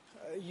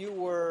you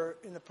were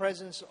in the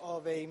presence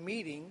of a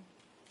meeting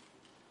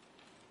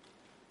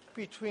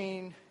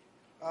between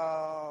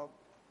Mr.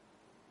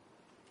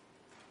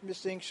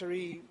 Ieng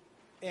Sary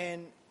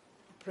and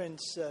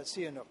Prince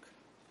Sihanouk?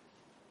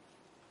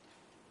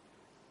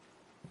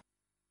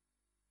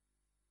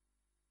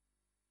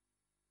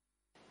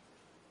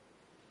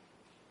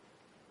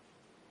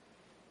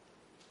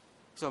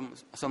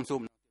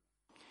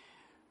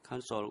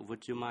 Counsel,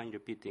 would you mind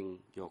repeating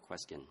your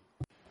question?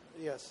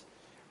 Yes.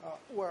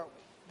 Well,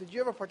 did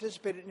you ever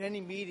participate in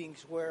any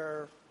meetings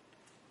where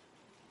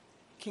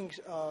Prince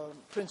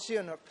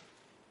Sihanouk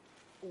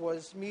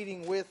was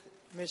meeting with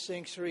Mr.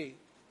 Ieng Sary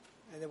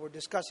and they were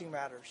discussing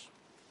matters?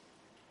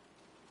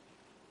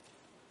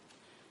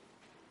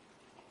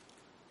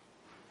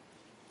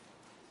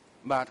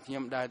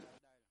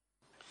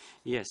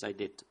 Yes, I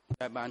did.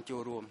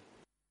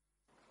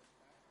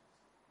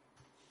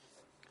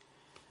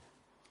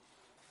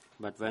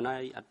 But when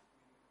I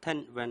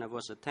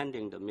was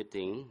attending the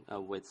meeting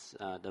with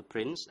the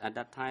prince, at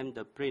that time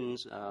the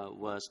prince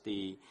was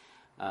the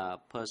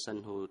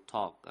person who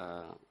talked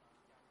a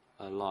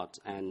lot.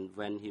 And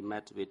when he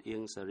met with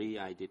Ieng Sary,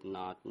 I did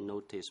not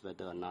notice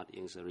whether or not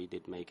Ieng Sary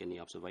did make any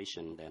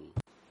observation then.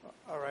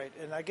 All right.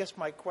 And I guess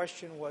my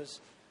question was,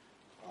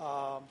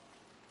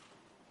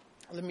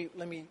 let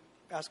me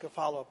ask a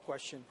follow-up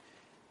question.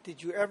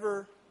 Did you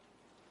ever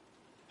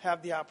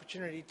have the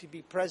opportunity to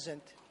be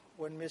present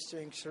when Mr.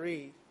 Ieng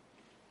Sary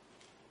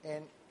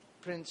and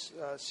Prince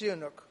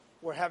Sihanouk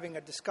were having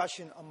a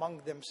discussion among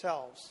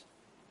themselves?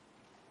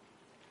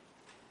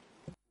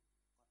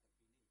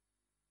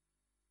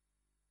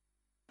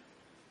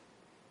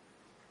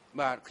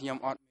 That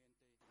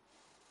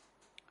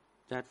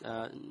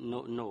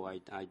no, I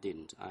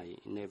didn't. I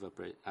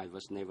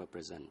was never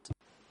present.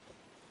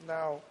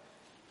 Now,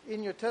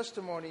 in your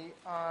testimony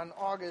on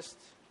August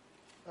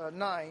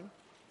 9,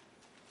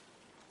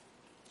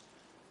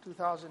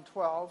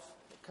 2012,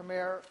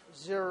 Khmer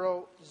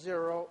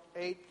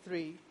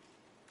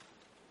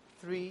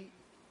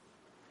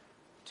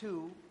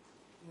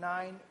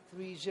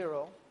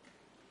 008332930.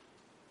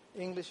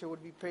 English, it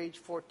would be page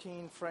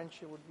 14.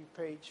 French, it would be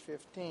page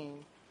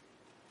 15.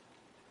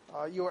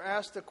 You were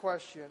asked a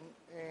question,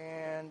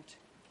 and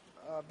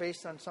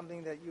based on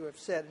something that you have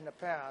said in the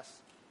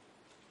past,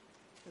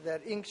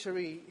 that Ieng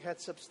Sary had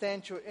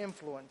substantial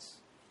influence.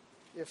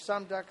 If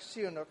Samdech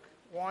Sihanouk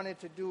wanted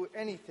to do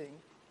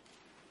anything,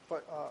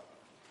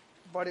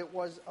 but it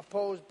was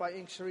opposed by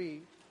Ieng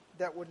Sary,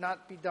 that would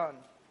not be done.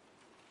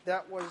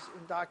 That was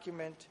in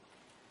document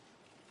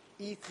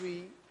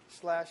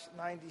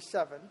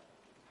E3/97.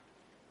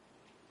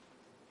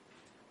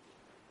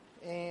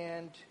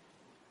 And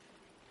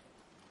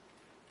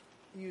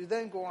you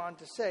then go on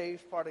to say,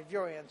 as part of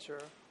your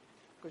answer,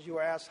 because you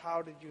were asked,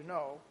 how did you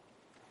know?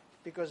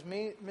 Because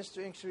Mr.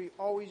 Ieng Sary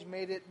always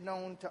made it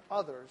known to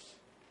others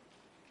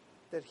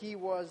that he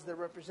was the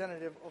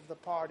representative of the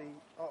party,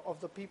 of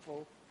the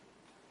people,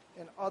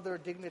 and other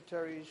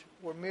dignitaries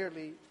were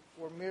merely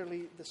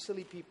the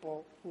silly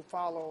people who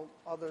follow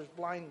others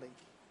blindly.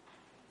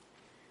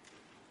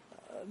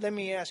 Let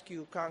me ask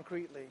you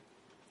concretely,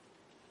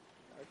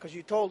 because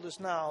you told us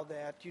now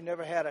that you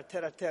never had a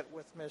tete-a-tete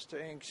with Mr.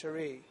 Ieng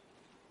Sary.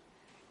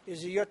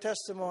 Is it your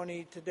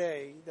testimony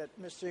today that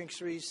Mr. Ieng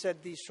Sary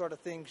said these sort of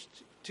things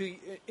to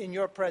in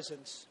your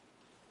presence?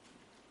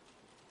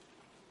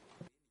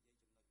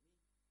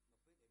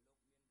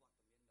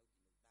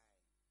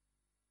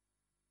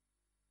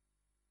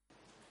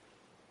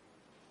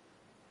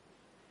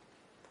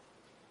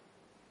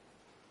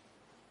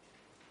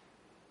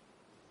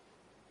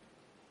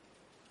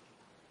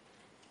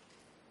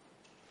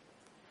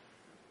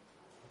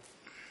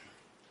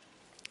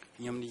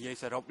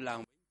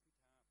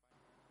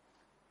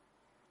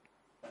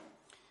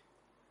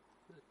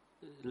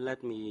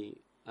 Let me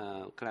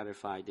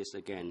clarify this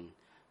again.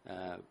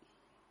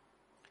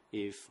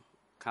 If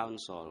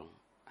Council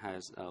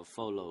has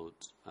followed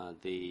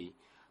the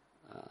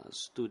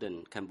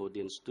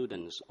Cambodian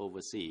students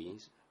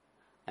overseas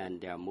and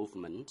their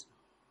movement,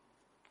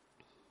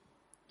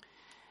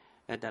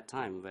 at that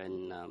time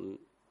when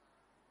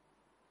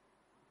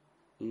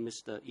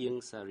Mr.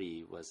 Ieng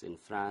Sari was in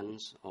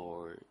France,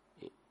 or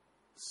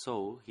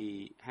so,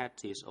 he had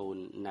his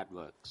own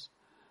networks.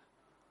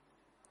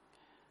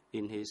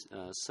 In his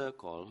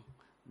circle,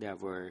 there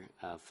were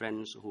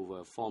friends who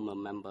were former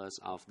members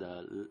of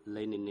the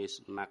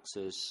Leninist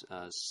Marxist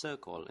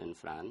circle in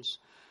France,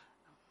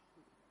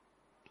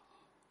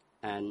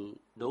 and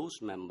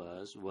those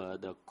members were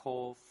the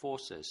core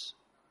forces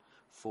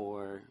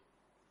for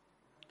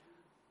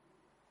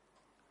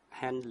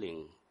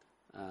handling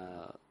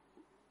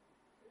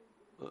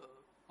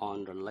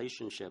on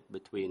relationship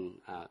between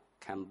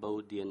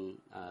Cambodian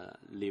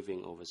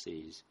living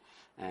overseas.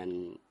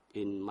 And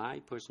in my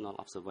personal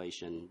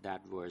observation,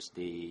 that was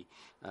the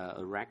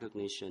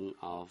recognition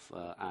of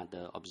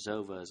other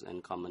observers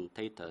and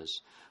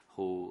commentators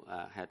who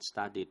had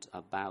studied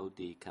about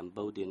the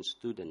Cambodian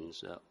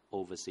students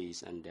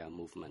overseas and their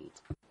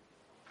movement.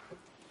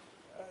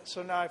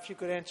 So now if you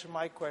could answer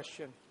my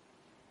question.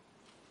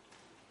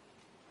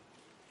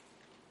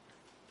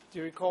 Do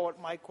you recall what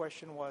my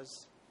question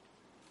was?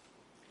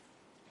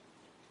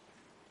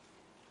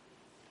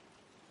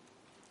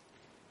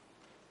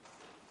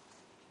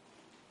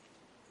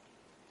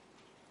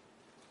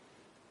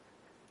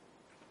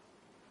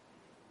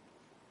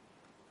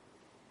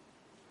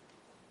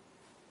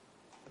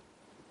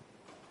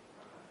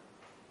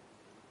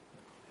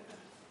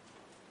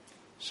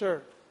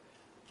 Sir,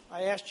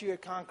 I asked you a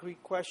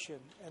concrete question,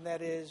 and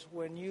that is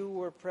when you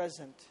were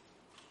present,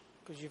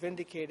 because you've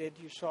indicated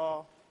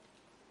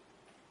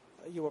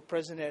you were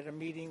present at a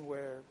meeting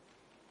where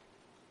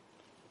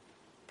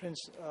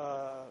Prince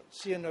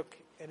Sihanouk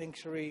and Ieng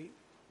Sary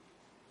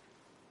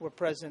were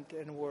present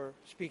and were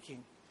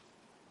speaking.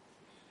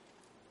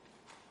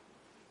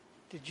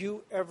 Did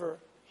you ever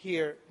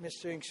hear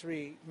Mr. Ieng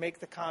Sary make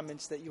the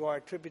comments that you are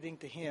attributing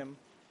to him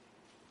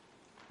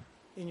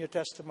in your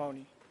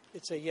testimony?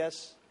 It's a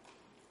yes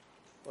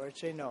or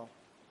it's a no.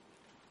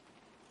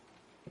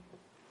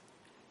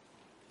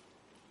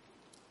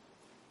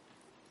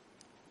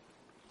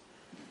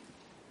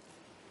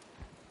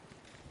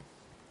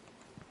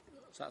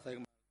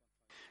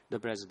 The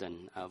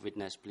President,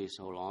 witness, please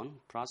hold on.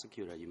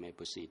 Prosecutor, you may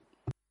proceed.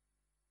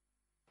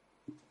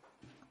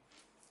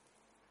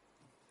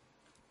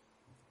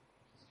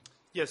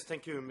 Yes,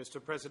 thank you,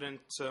 Mr.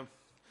 President.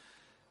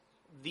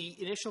 The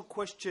initial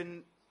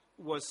question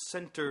was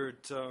centered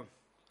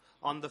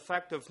on the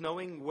fact of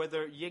knowing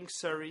whether Ieng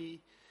Sary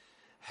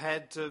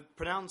had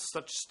pronounced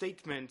such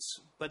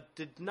statements but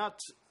did not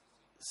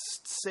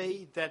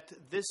say that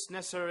this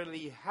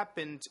necessarily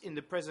happened in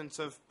the presence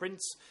of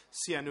Prince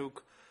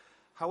Sihanouk.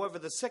 However,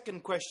 the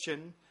second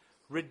question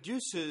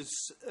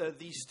reduces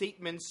these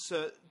statements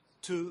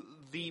to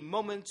the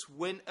moment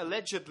when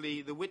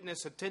allegedly the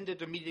witness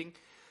attended a meeting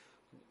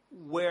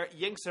where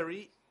Ieng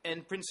Sary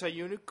and Prince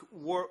Sihanouk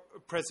were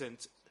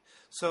present.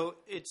 So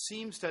it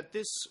seems that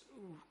this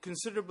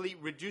considerably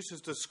reduces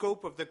the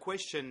scope of the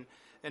question,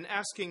 and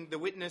asking the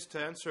witness to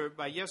answer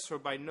by yes or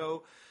by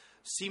no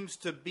seems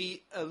to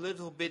be a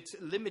little bit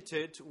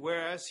limited,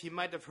 whereas he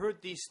might have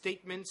heard these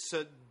statements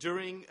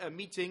during a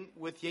meeting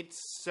with Ieng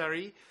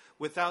Sary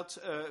without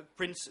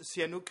Prince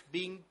Sihanouk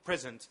being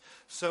present.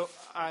 So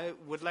I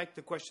would like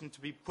the question to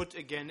be put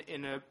again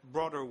in a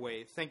broader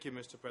way. Thank you,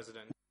 Mr.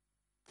 President.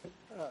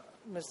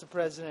 Mr.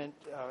 President,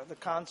 the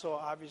counsel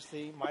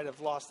obviously might have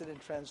lost it in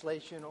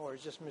translation or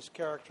is just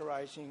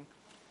mischaracterizing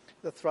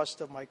the thrust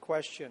of my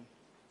question.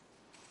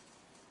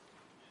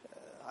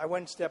 I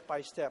went step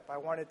by step. I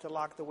wanted to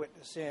lock the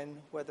witness in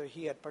whether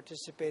he had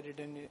participated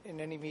in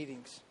any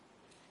meetings.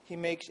 He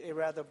makes a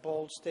rather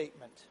bold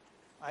statement.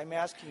 I'm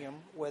asking him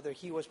whether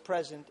he was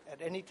present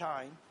at any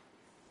time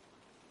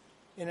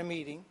in a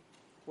meeting,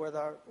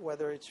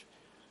 whether it's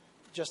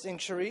just Ieng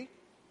Sary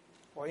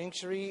or Ieng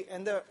Sary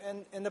and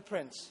the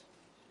Prince.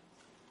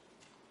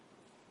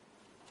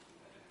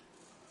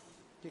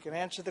 You can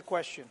answer the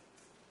question.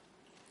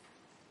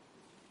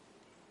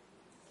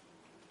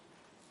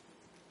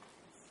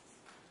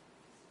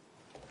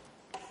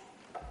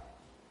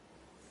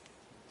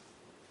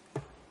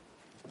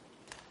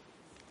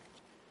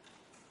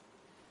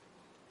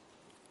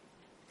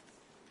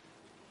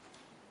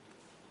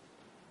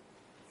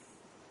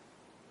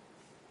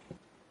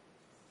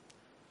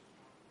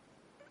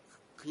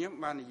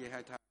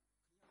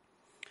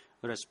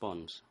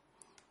 Response.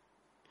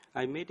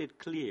 I made it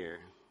clear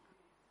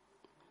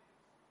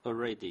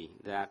already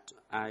that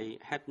I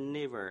had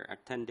never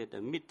attended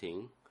a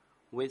meeting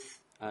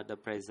with the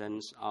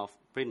presence of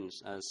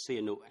Prince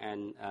Sihanouk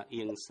and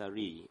Ieng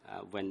Sary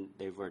when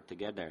they were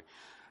together.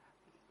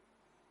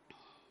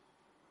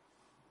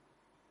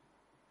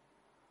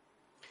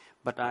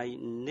 But I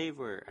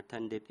never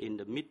attended in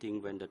the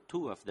meeting when the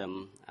two of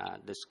them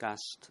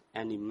discussed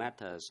any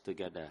matters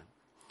together.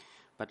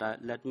 But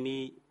let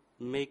me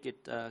make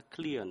it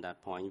clear on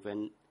that point.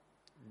 When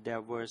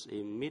there was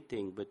a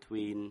meeting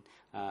between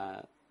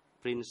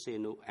Prince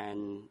Sihanouk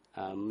and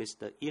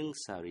Mr. Ieng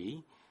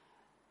Sary,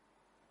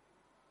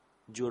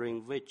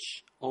 during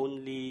which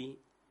only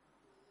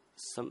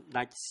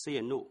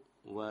Sihanouk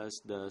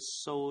was the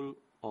sole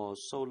or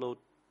solo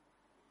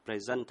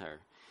presenter,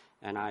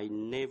 and I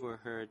never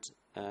heard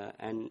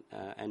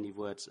any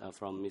words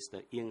from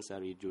Mr. Ieng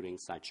Sary during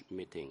such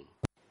meeting.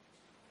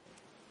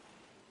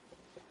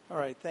 All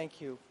right,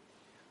 thank you.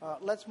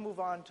 Let's move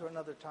on to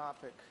another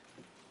topic.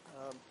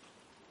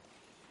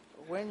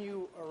 When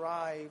you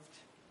arrived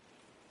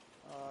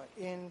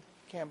in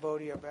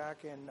Cambodia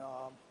back in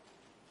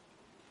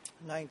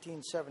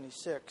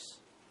 1976,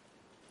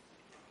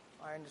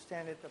 I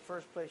understand that the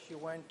first place you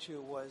went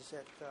to was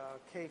at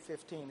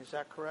K-15. Is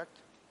that correct?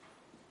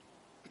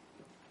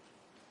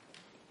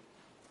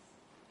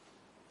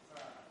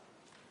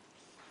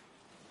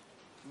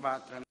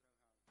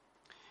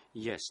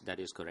 Yes, that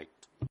is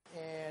correct.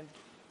 And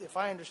if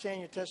I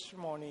understand your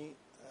testimony,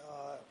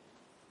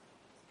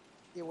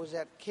 it was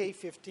at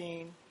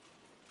K-15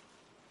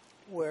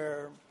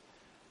 where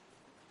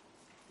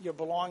your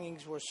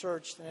belongings were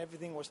searched and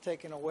everything was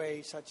taken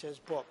away, such as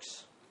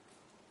books.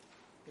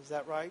 Is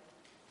that right?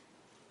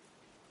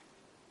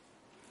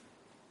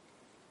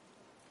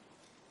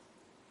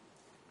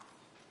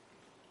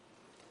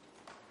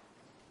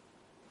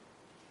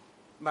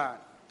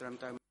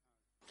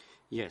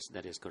 Yes,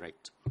 that is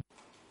correct.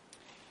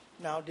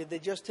 Now, did they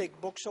just take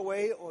books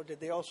away, or did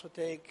they also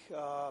take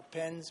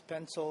pens,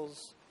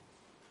 pencils,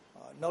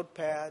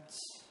 notepads?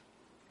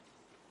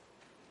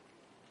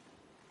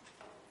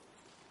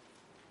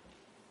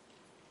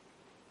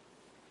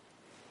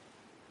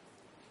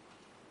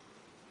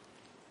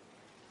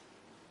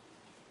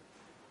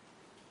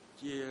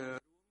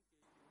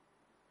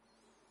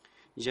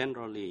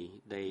 Generally,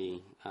 they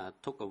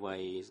took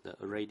away the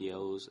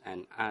radios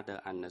and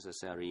other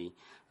unnecessary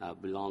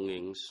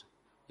belongings,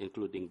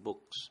 including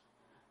books.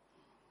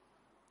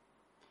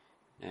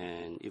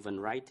 And even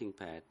writing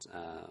pads,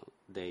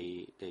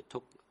 they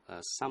took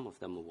some of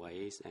them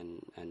away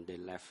and they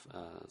left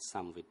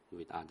some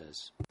with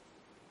others.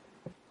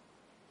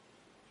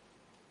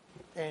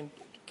 And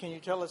can you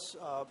tell us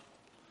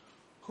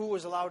who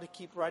was allowed to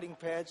keep writing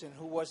pads and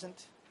who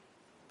wasn't?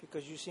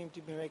 Because you seem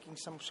to be making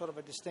some sort of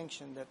a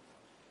distinction that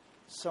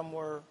some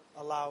were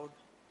allowed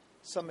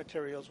some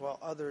materials while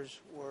others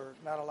were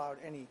not allowed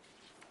any.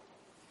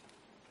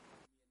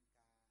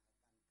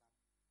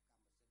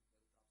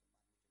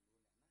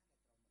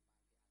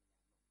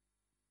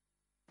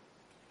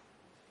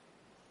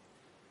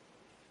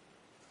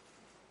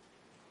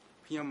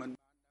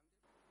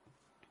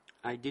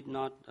 I did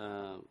not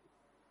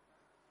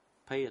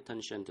pay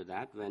attention to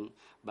that,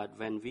 but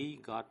when we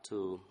got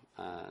to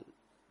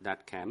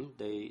that camp,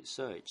 they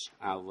searched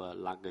our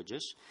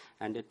luggages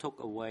and they took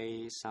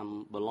away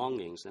some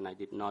belongings, and I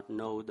did not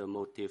know the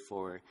motive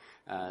for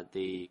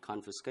the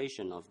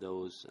confiscation of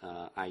those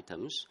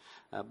items,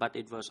 but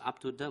it was up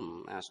to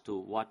them as to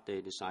what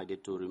they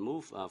decided to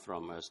remove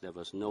from us. There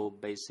was no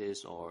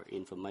basis or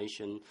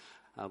information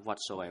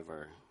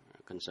whatsoever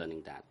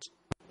concerning that.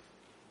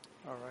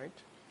 All right.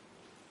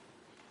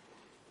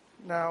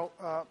 Now,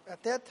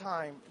 at that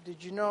time,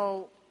 did you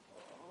know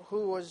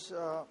who was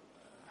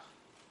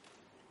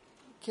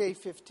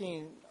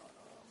K-15,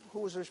 who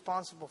was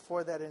responsible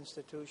for that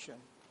institution?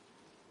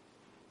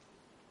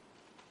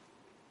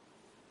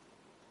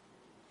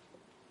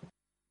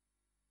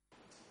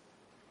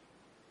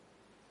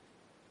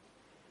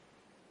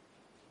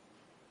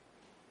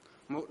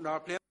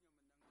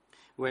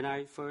 When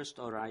I first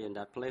arrived in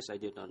that place, I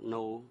did not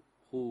know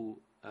who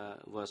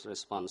was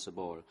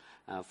responsible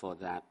for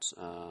that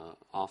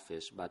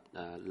office, but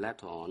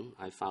later on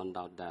I found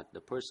out that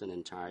the person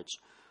in charge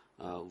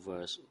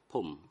was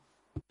Pum.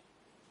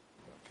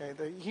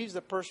 Okay, he's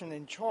the person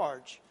in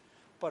charge,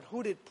 but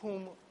who did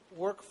Pum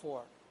work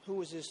for? Who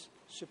was his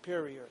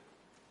superior?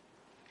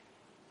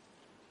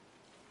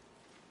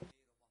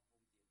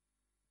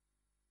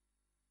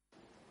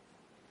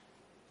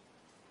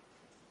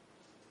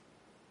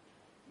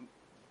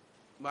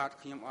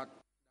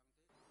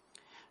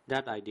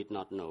 That I did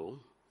not know,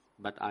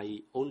 but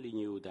I only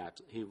knew that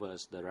he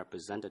was the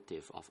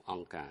representative of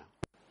Angka.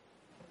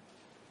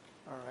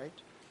 All right.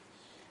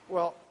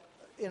 Well,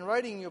 in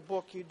writing your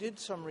book, you did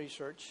some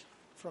research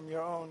from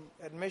your own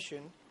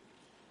admission,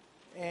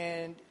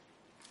 and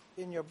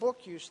in your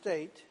book you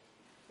state,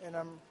 and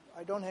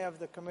I don't have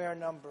the Khmer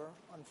number,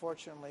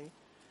 unfortunately,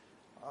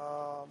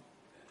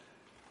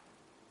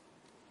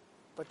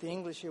 but the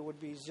English here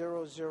would be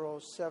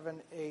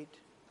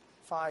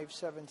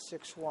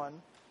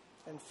 00785761.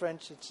 In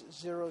French, it's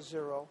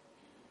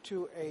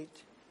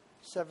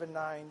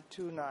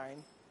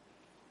 00287929.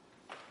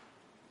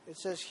 It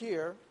says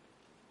here,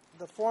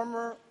 the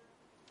former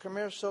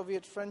Khmer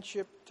Soviet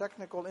Friendship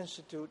Technical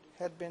Institute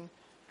had been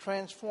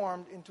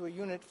transformed into a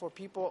unit for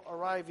people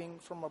arriving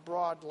from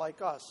abroad like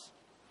us.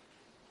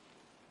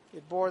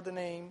 It bore the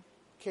name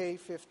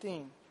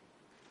K-15.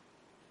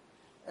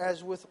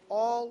 As with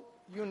all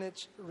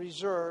units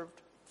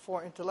reserved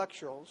for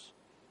intellectuals,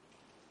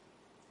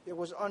 it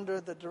was under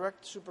the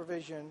direct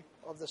supervision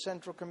of the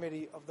Central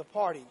Committee of the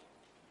party.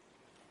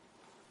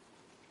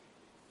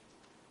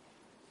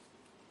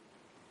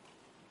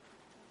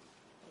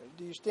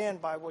 Do you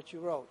stand by what you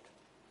wrote?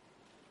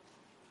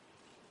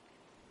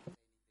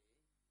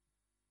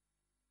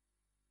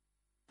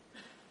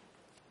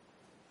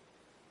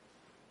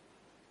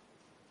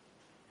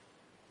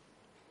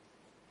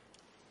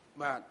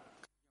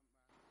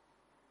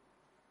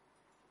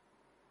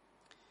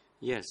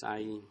 Yes,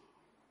 I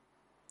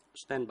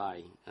stand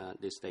by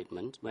this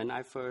statement. When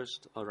I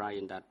first arrived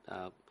in that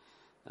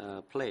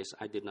place,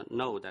 I did not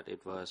know that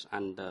it was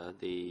under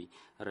the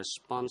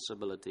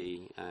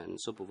responsibility and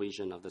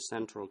supervision of the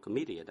Central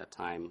Committee at that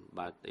time,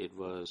 but it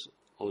was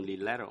only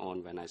later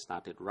on when I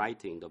started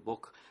writing the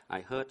book,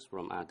 I heard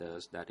from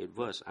others that it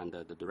was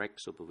under the direct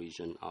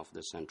supervision of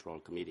the Central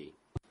Committee.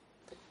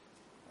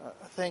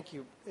 Thank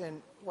you.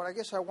 And what I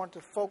guess I want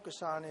to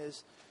focus on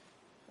is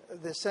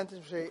the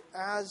sentence, say,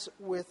 as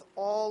with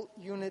all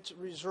units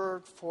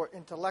reserved for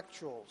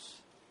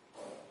intellectuals.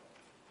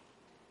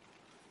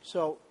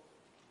 So,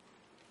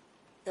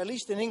 at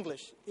least in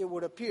English, it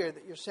would appear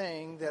that you're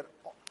saying that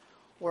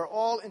where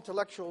all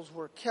intellectuals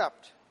were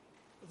kept,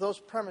 those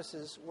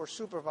premises were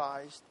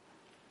supervised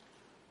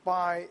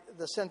by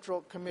the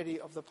Central Committee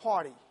of the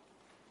party.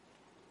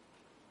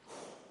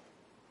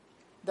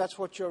 That's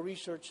what your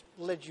research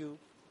led you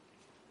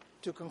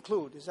to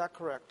conclude. Is that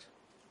correct?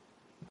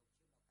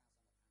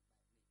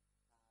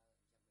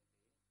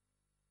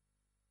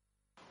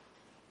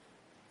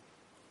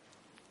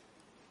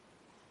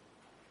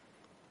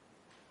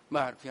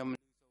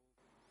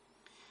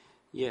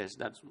 Yes,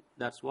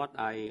 that's what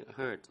I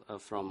heard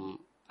from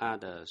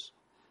others,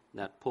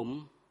 that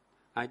Pum,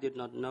 I did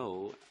not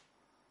know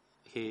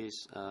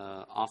his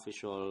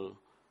official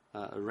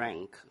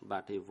rank,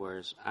 but he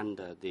was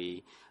under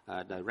the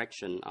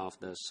direction of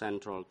the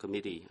Central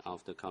Committee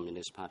of the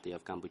Communist Party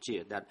of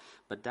Cambodia.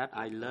 But that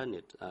I learned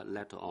it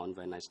later on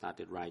when I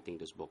started writing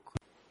this book.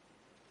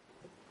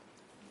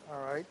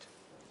 All right.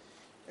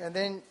 And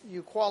then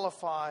you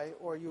qualify,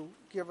 or you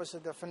give us a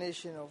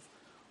definition of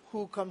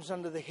who comes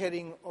under the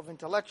heading of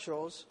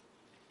intellectuals.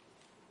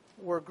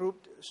 Were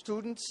grouped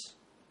students,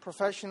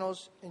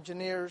 professionals,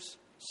 engineers,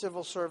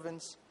 civil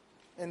servants,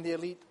 and the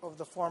elite of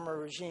the former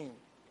regime.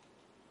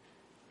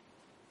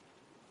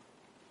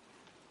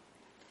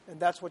 And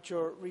that's what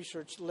your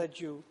research led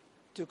you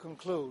to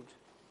conclude,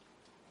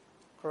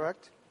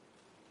 correct?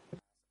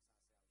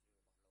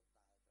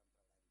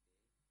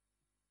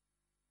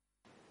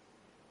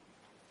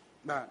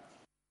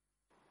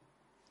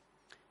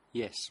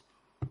 Yes.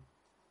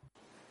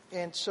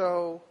 And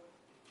so,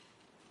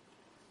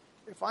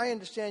 if I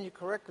understand you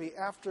correctly,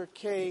 after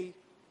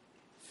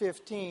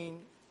K-15,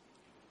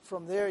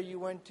 from there you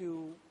went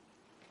to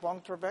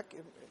Bong Trebek.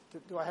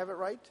 Do I have it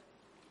right?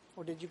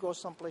 Or did you go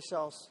someplace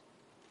else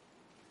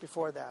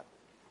before that?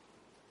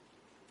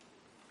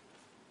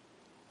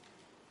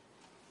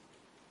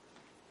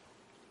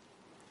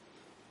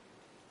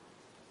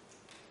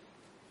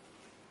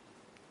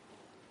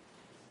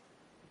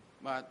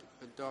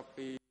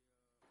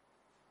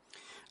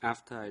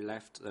 After I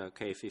left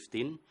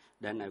K-15,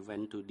 then I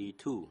went to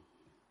D2. All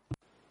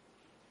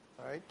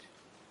right.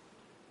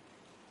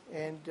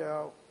 And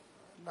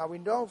now we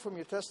know from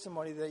your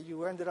testimony that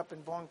you ended up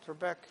in Bong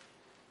Trebek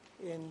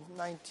in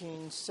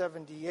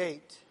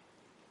 1978,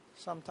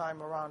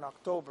 sometime around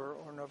October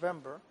or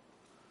November,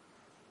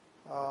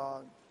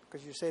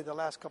 because you say the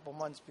last couple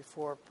months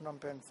before Phnom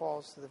Penh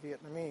falls to the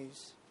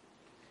Vietnamese.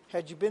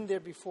 Had you been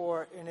there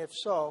before, and if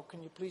so,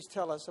 can you please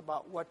tell us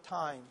about what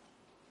time,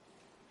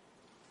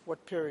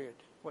 what period,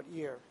 what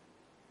year?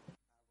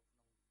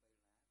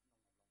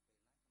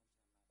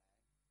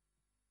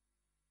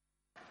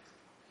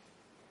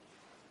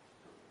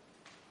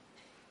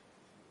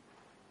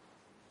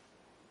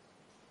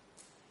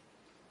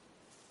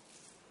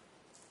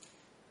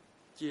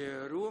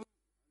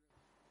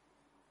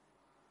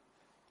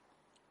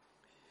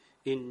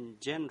 In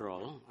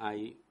general,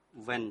 I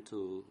went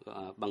to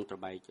Bang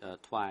Trabai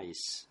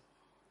twice.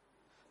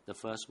 The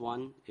first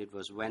one, it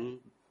was when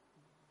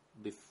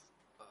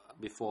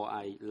before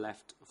I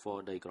left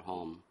for the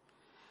Graham.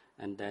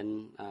 And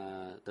then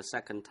the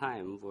second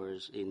time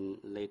was in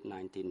late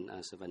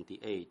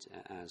 1978,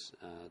 as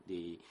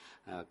the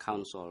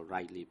council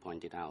rightly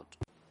pointed out.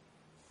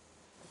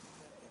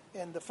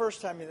 And the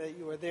first time that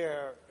you were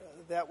there,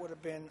 that would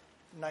have been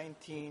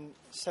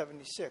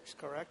 1976,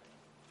 correct?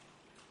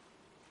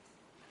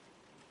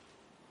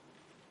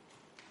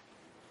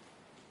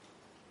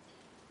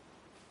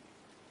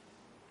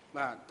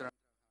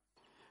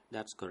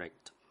 That's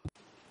correct.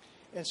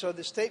 And so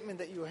the statement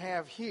that you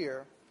have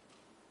here,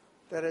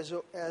 that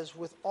as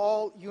with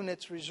all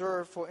units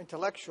reserved for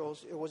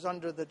intellectuals, it was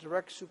under the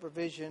direct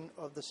supervision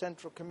of the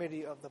Central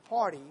Committee of the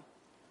party,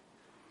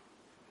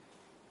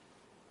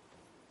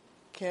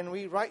 can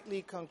we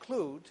rightly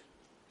conclude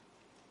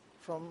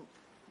from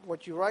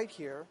what you write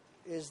here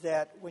is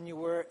that when you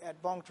were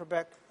at Bong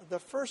Trebek the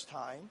first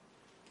time,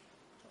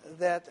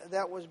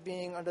 that was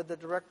being under the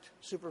direct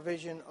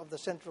supervision of the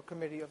Central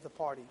Committee of the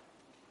party.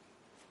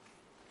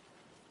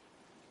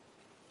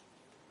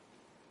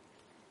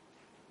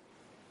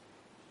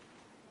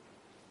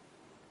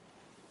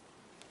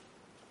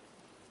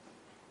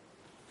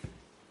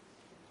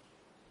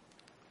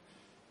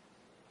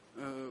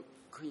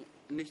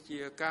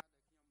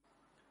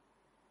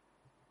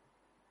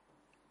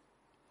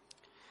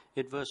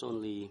 It was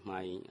only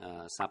my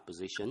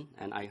supposition,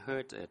 and I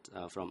heard it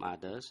from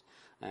others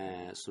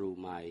through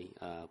my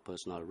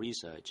personal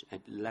research.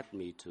 It led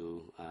me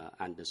to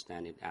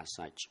understand it as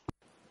such.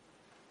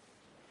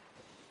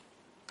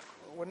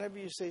 Whenever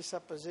you say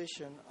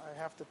supposition, I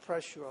have to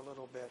press you a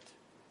little bit,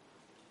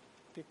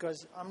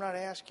 because I'm not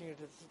asking you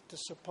to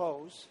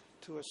suppose,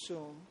 to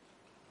assume.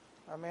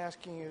 I'm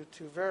asking you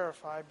to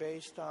verify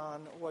based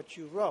on what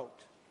you wrote,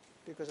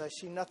 because I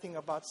see nothing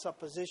about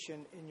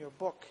supposition in your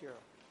book here.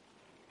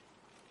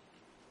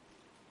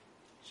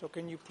 So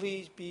can you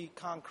please be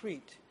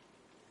concrete?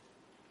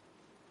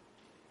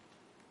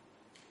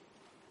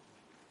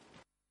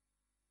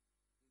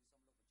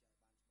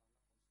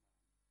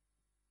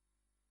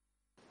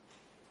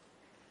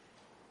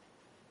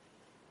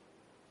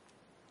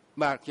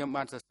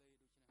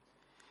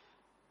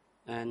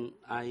 And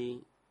I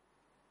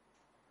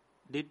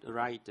did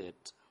write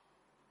it.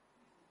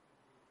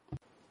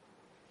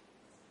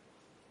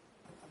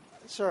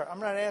 Sir, I'm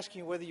not asking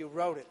you whether you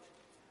wrote it.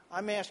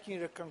 I'm asking you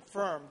to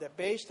confirm that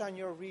based on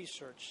your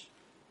research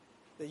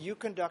that you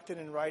conducted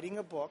in writing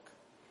a book,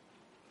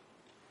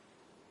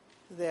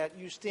 that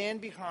you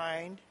stand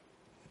behind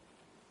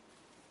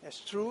as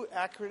true,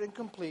 accurate, and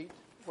complete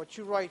what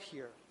you write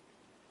here.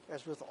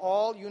 As with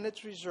all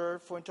units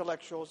reserved for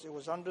intellectuals, it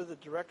was under the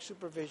direct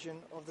supervision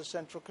of the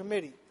Central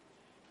Committee.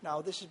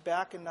 Now, this is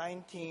back in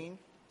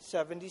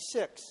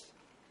 1976.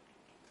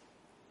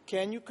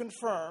 Can you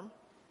confirm,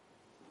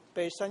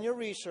 based on your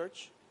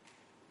research,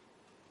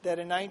 that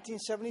in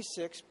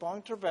 1976,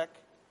 Bong Trebek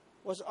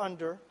was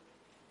under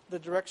the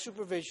direct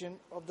supervision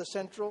of the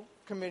Central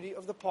Committee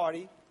of the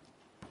party,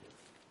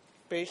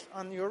 based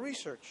on your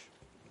research?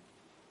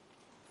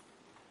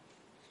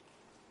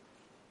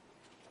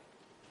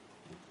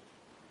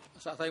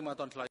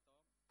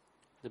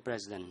 The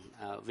President,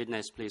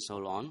 witness, please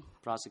hold on.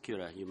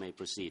 Prosecutor, you may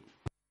proceed.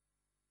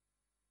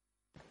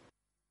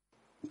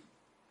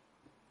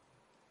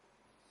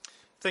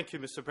 Thank you,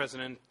 Mr.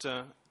 President.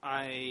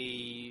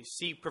 I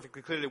see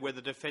perfectly clearly where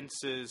the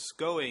defense is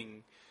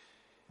going,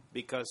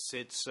 because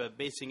it's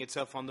basing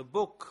itself on the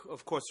book,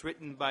 of course,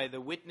 written by the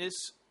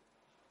witness.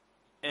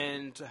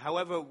 And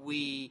however,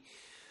 we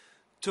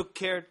took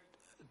care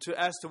to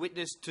ask the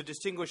witness to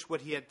distinguish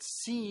what he had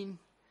seen,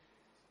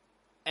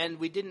 and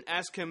we didn't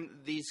ask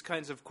him these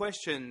kinds of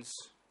questions.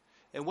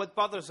 And what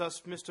bothers us,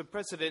 Mr.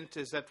 President,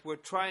 is that we're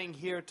trying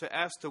here to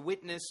ask the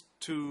witness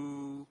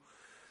to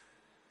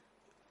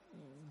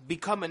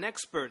become an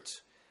expert,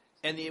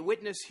 and the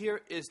witness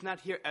here is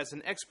not here as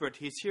an expert,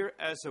 he's here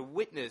as a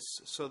witness.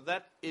 So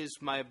that is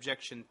my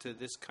objection to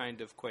this kind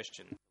of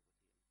question.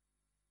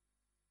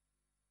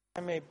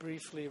 I may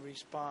briefly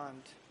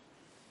respond.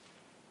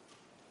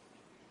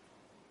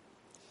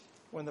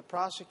 When the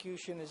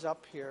prosecution is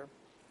up here,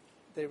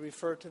 they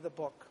refer to the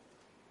book.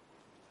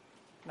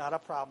 Not a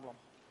problem.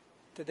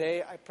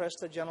 Today I pressed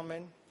the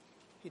gentleman.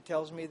 He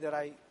tells me that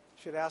I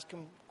should ask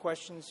him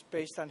questions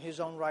based on his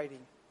own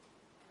writing.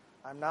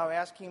 I'm now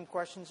asking him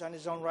questions on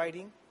his own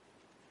writing,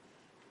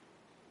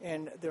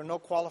 and there are no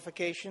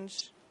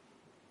qualifications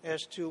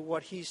as to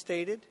what he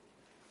stated.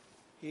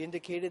 He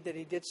indicated that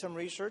he did some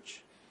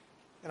research,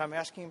 and I'm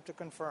asking him to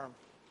confirm.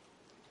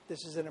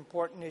 This is an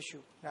important issue.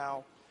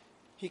 Now,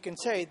 he can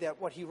say that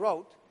what he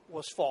wrote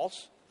was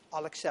false.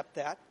 I'll accept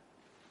that.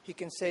 He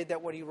can say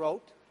that what he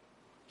wrote,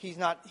 he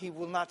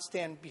will not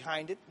stand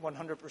behind it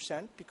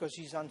 100% because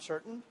he's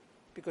uncertain,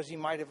 because he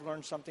might have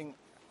learned something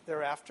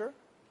thereafter.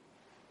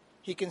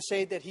 He can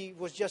say that he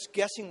was just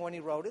guessing when he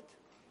wrote it,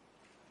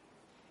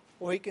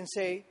 or he can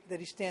say that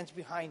he stands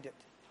behind it.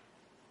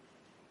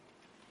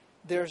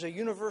 There's a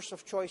universe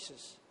of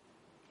choices,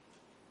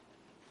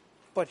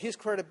 but his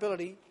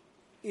credibility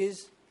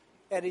is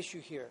at issue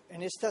here,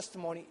 and his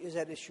testimony is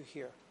at issue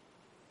here.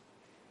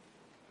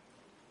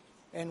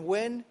 And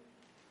when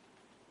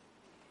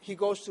he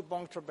goes to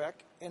Bong Trebek,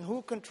 and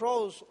who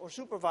controls or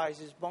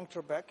supervises Bong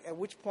Trebek at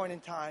which point in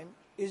time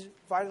is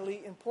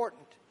vitally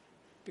important,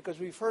 because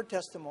we've heard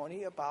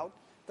testimony about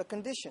the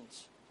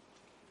conditions.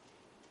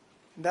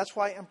 And that's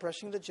why I'm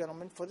pressing the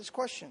gentleman for this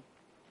question.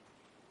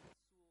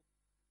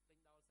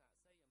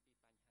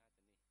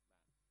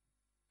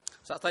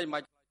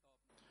 The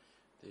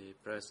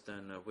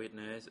President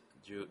witness,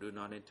 you do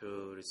not need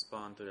to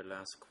respond to the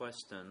last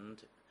question.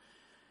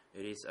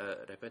 It is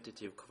a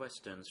repetitive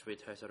question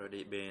which has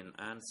already been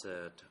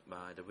answered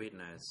by the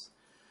witness.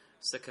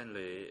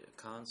 Secondly,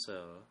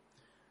 counsel,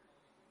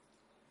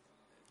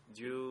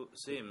 you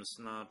seems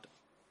not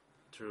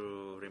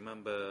to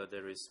remember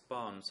the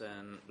response,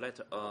 and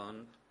later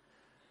on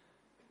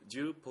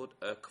you put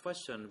a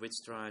question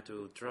which try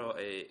to draw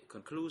a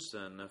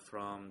conclusion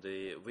from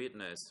the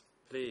witness.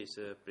 Please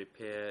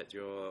prepare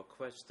your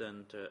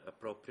question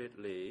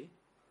appropriately.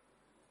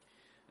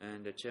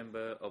 And the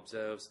chamber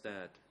observes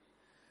that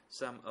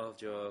some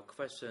of your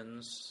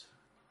questions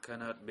should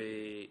not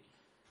be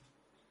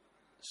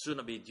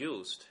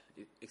used,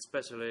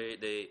 especially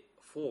the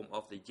form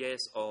of the yes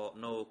or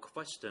no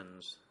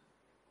questions.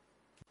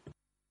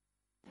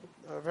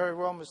 Very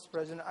well, Mr.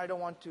 President. I don't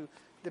want to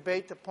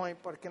debate the point,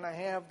 but can I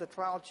have the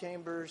trial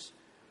chamber's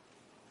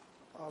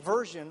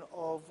version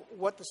of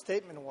what the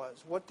statement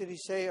was? What did he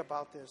say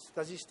about this?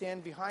 Does he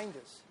stand behind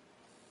this?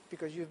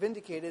 Because you've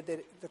indicated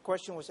that the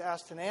question was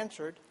asked and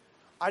answered.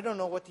 I don't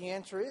know what the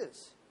answer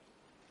is.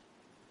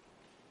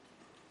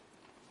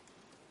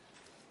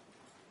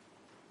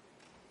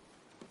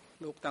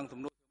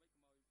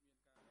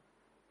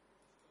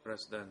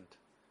 President,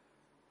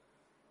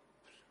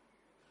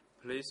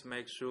 please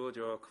make sure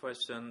your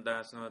question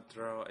does not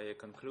draw a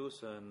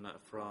conclusion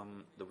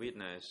from the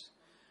witness.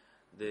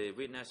 The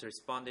witness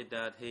responded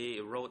that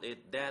he wrote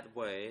it that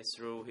way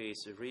through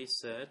his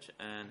research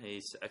and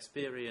his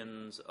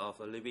experience of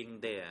living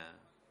there.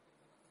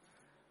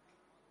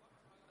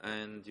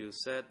 And you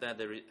said that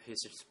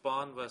his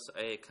response was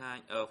a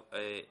kind of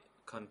a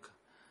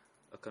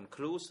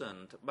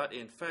conclusion, but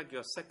in fact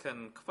your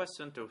second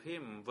question to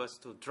him was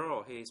to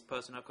draw his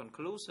personal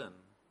conclusion.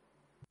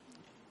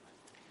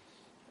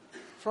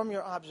 From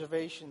your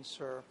observations,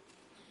 sir,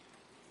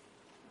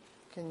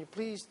 can you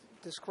please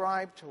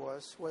describe to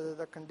us whether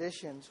the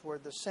conditions were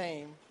the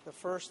same the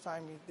first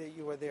time that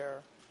you were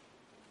there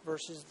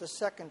versus the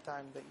second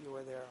time that you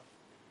were there?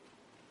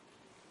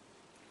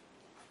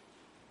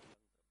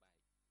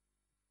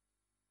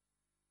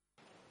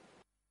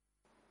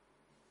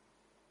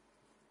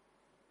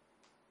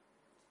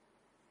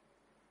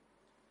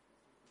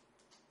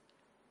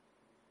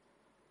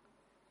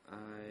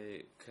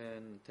 I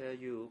can tell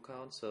you,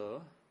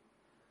 counsel,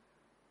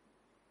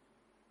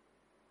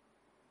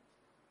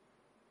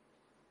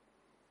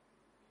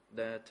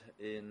 that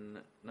in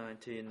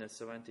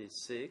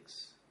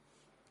 1976,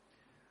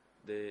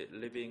 the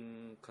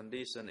living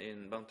condition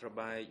in Bang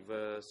Trabai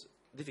was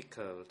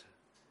difficult.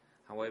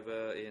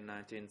 However, in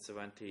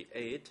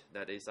 1978,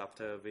 that is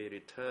after we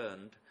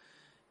returned,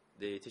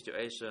 the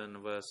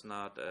situation was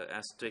not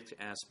as strict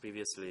as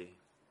previously.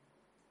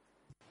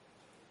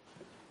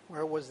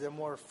 Where was there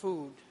more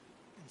food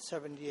in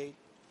 78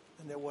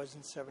 than there was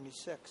in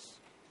 76?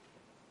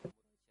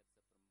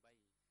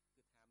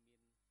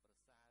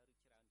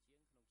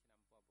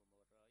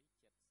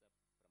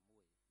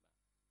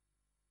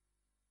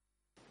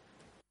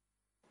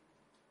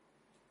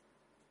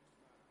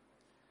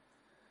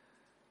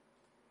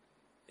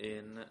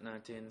 In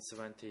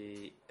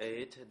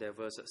 1978, there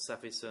was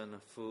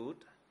sufficient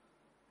food.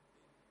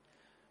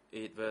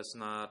 It was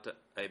not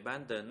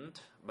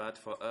abundant, but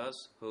for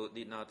us who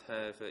did not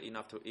have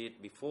enough to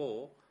eat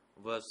before,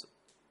 was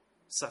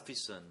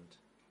sufficient.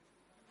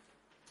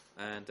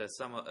 And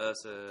some of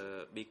us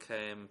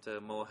became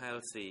more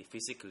healthy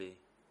physically.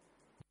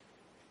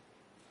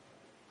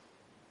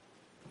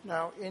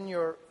 Now, in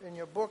your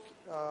book,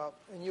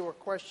 and you were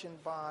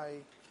questioned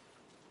by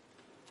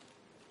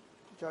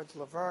Judge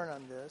Laverne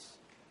on this,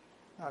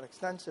 not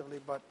extensively,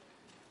 but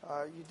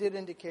you did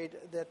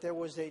indicate that there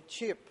was a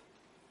chip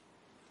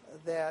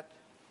that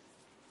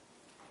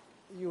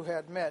you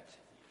had met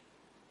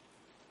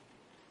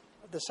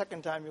the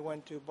second time you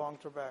went to Bang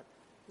Trabai.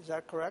 Is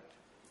that correct?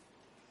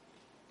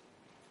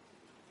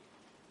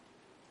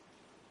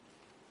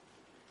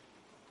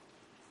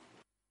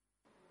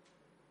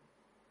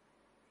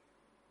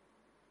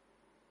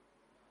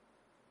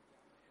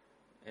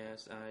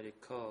 As I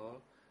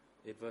recall,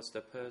 it was the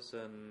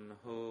person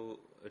who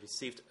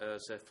received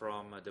us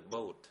from the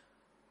boat.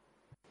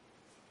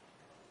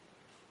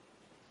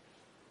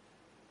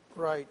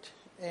 Right.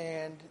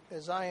 And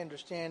as I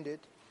understand it,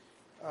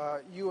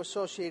 you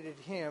associated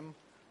him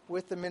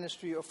with the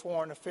Ministry of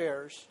Foreign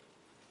Affairs.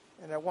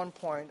 And at one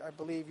point, I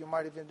believe you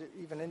might have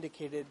even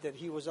indicated that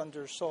he was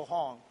under So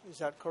Hong. Is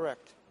that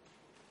correct?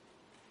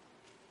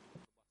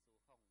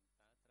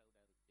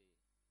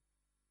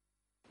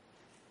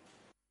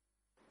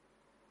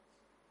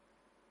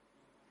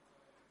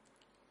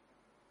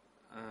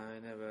 I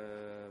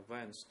never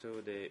went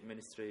to the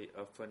Ministry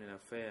of Foreign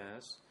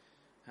Affairs.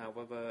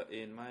 However,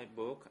 in my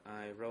book,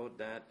 I wrote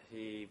that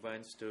he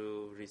went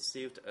to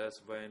receive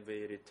us when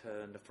we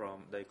returned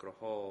from Daegro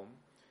home,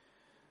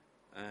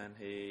 and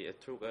he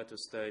took us to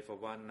stay for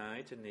one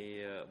night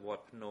near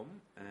Wat Phnom,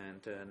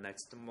 and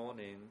next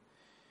morning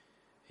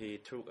he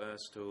took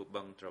us to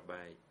Bang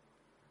Trabai.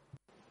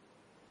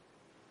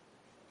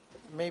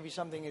 Maybe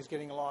something is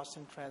getting lost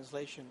in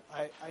translation.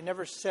 I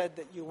never said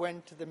that you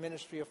went to the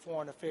Ministry of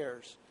Foreign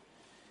Affairs.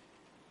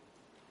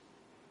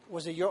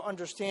 Was it your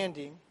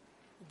understanding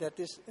that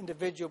this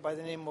individual by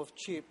the name of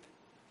Chip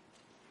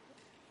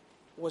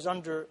was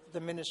under the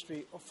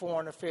Ministry of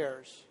Foreign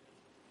Affairs?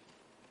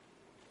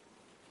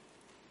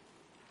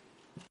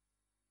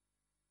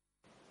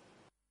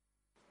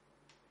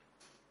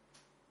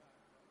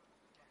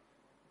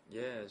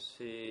 Yes,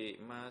 he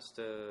must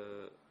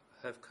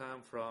have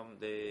come from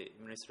the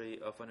Ministry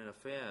of Foreign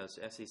Affairs,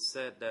 as he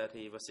said that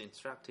he was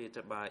instructed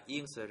by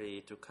Ieng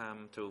Sary to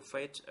come to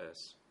fetch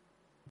us.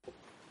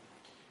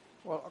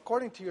 Well,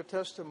 according to your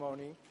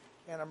testimony,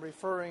 and I'm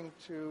referring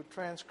to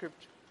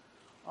transcript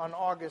on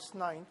August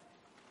 9th,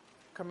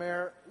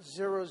 Khmer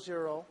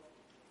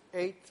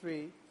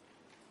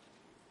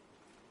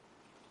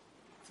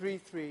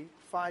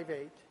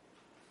 00833358,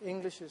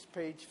 English is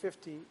page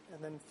 50,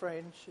 and then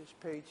French is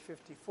page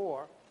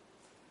 54.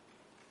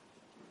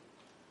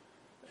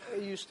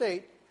 You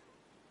state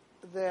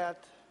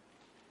that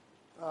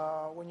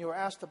when you were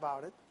asked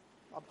about it,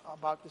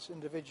 about this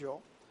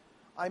individual,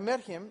 I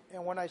met him,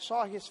 and when I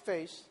saw his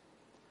face,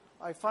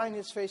 I find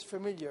his face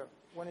familiar.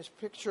 When his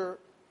picture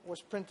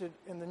was printed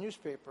in the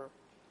newspaper,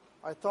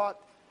 I thought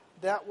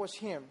that was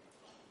him.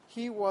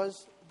 He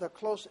was the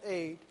close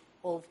aide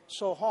of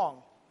So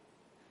Hong.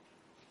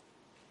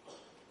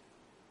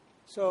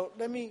 So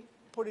let me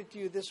put it to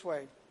you this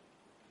way.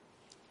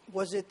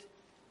 Was it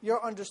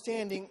your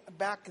understanding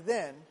back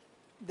then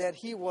that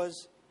he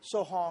was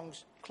So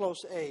Hong's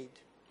close aide,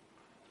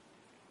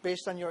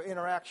 based on your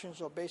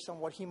interactions or based on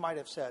what he might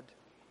have said?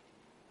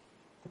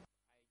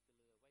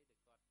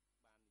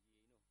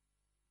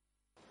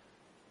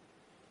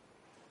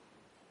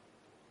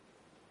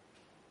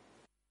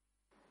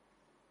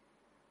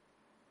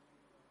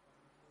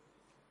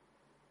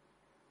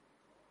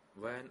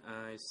 When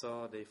I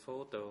saw the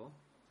photo,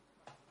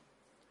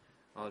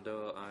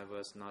 although I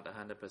was not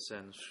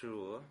 100%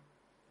 sure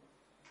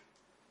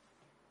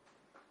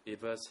it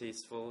was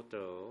his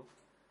photo,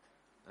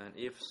 and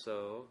if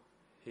so,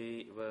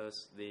 he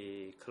was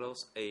the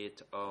close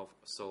aide of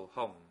So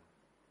Hong.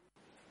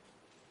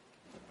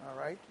 All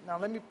right. Now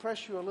let me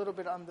press you a little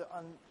bit on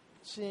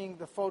seeing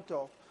the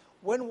photo.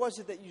 When was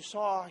it that you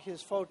saw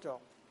his photo?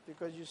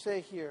 Because you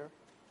say here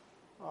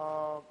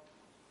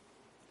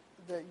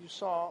that you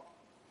saw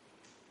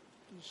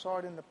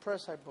it in the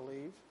press, I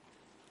believe.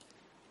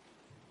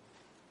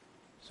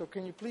 So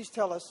can you please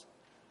tell us,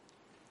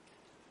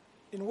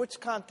 in which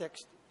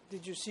context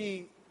did you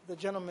see the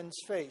gentleman's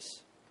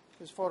face,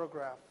 his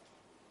photograph?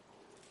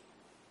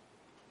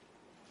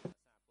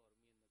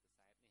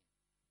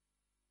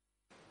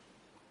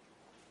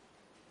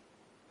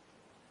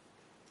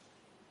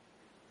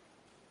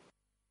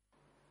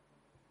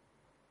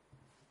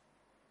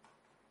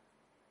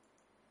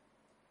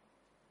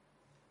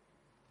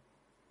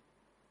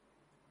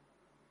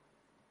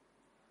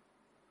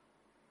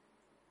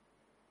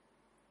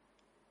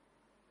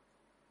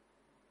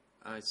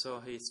 I saw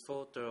his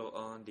photo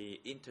on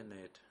the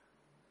internet.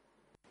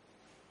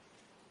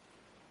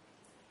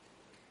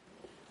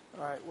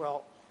 All right,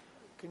 well,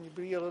 can you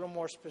be a little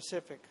more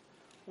specific?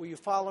 Were you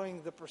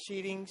following the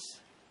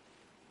proceedings,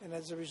 and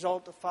as a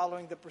result of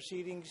following the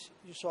proceedings,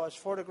 you saw his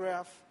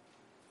photograph?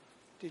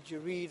 Did you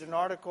read an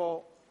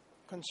article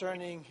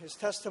concerning his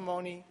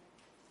testimony,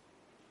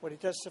 what he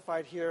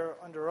testified here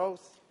under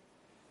oath?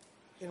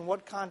 In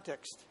what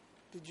context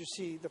did you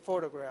see the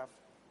photograph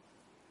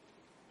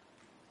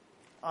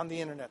on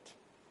the internet?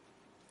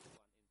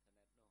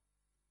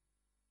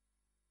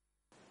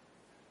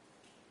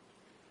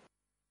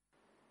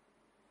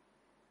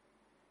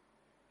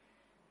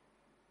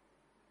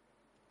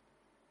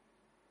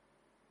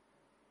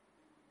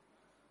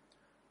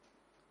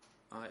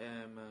 I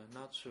am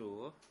not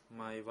sure.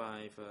 My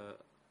wife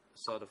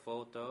saw the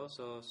photo,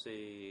 so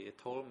she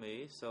told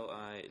me. So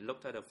I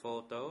looked at the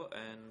photo,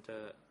 and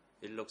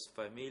it looks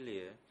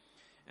familiar.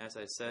 As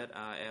I said,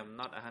 I am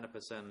not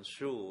 100%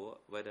 sure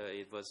whether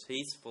it was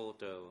his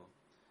photo,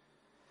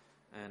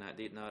 and I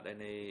did not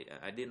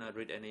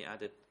read any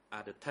other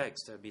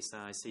text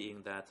besides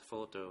seeing that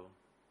photo.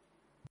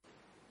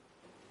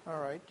 All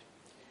right.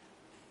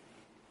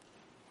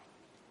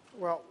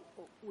 Well,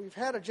 we've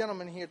had a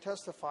gentleman here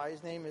testify.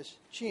 His name is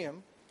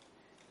Chiem.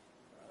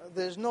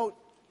 There's no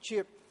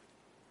chip,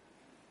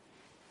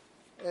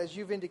 as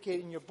you've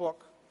indicated in your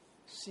book,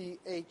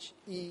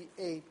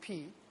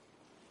 CHEAP,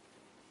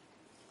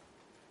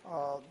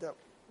 that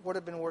would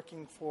have been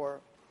working for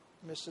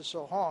Mr.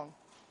 So Hong.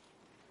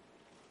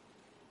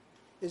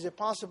 Is it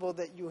possible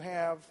that you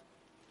have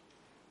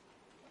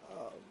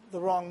the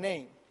wrong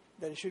name,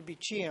 that it should be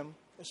Chiem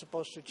as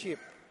opposed to Chip?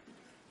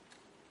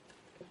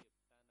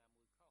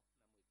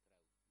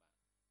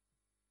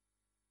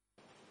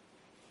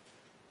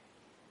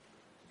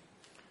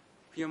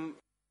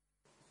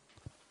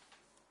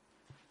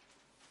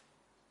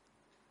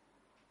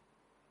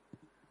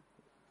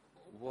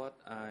 What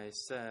I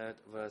said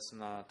was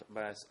not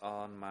based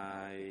on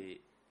my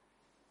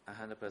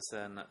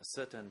 100%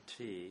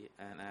 certainty,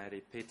 and I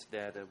repeat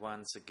that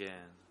once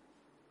again.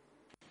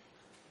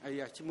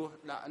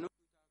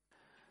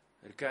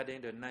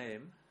 Regarding the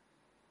name,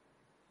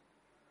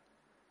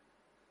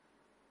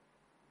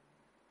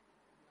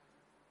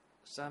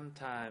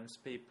 sometimes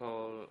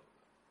people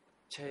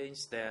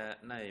change their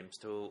names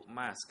to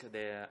mask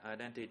their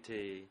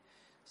identity,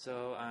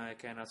 so I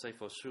cannot say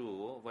for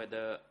sure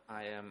whether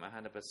I am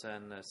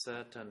 100%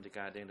 certain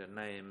regarding the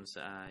names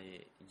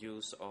I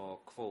use or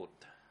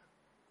quote.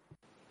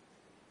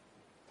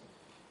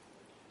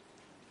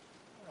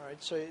 All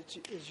right, so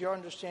is your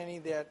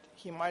understanding that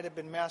he might have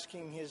been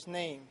masking his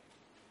name?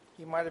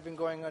 He might have been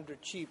going under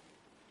Cheap,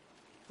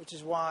 which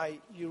is why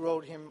you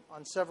wrote him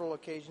on several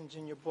occasions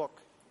in your book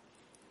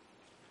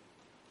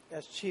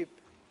as Cheap,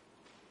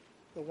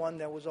 the one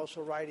that was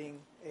also riding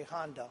a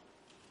Honda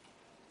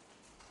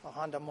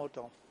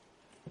Moto.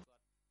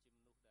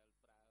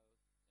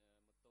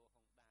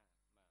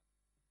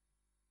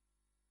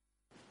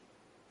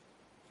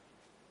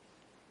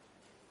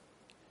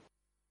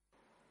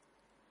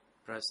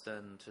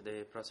 President,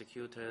 the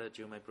prosecutor,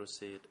 you may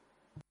proceed.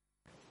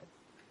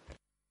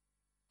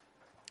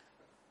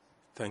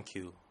 Thank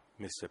you,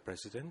 Mr.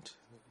 President.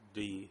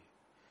 The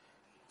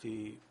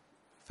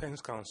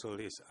defense counsel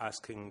is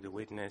asking the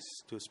witness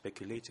to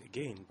speculate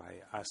again by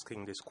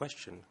asking this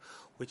question,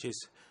 which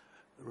is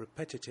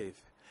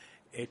repetitive.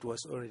 It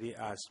was already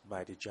asked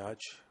by the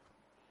judge,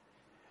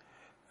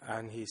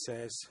 and he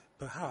says,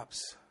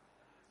 perhaps,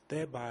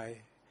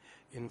 thereby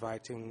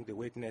inviting the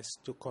witness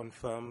to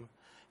confirm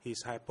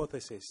his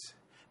hypothesis.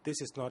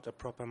 This is not a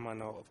proper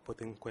manner of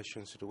putting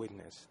questions to the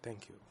witness.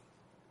 Thank you.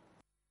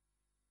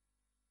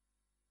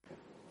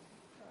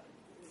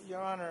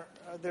 Your Honor,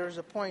 there is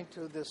a point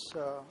to this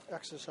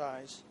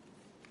exercise.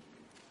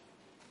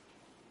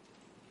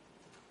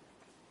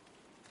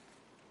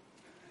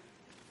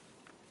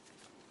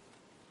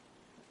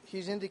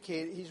 He's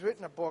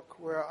written a book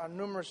where on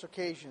numerous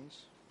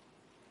occasions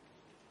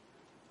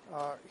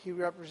he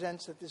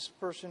represents that this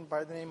person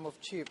by the name of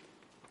Cheap.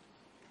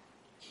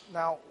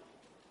 Now,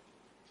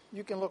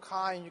 you can look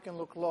high and you can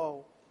look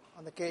low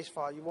on the case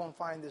file. You won't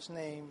find this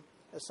name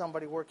as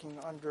somebody working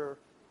under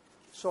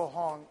So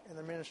Hong in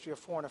the Ministry of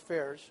Foreign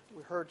Affairs.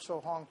 We heard So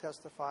Hong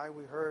testify.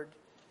 We heard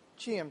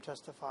Chiam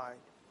testify,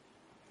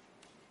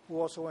 who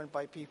also went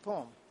by Pi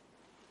Pum.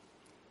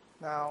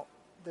 Now,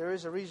 there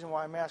is a reason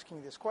why I'm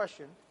asking this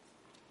question,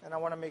 and I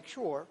want to make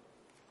sure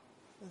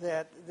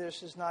that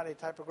this is not a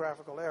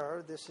typographical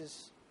error. This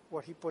is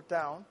what he put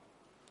down.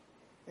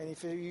 And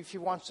if he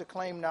wants to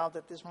claim now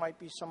that this might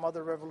be some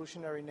other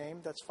revolutionary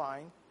name, that's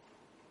fine.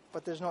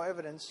 But there's no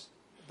evidence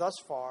thus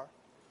far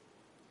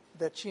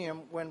that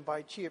Chiam went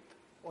by Cheap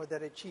or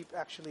that a Cheap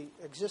actually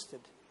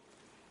existed.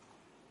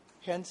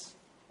 Hence,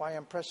 why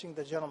I'm pressing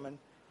the gentleman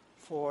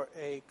for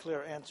a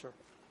clear answer.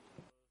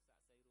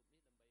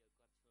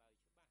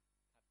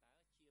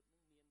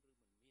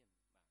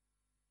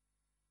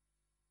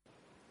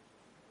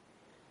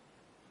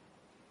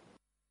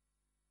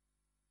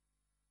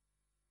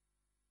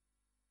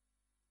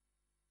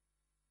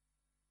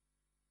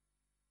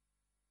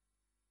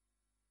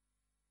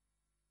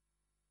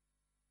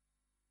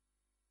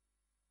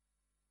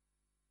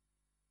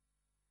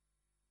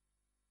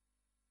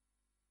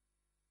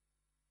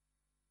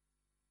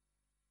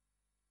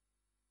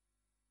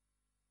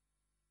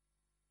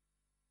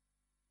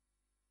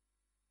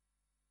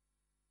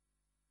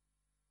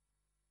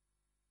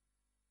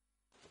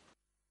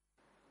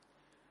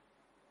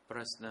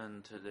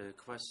 President, the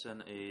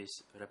question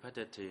is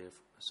repetitive,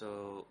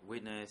 so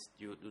witness,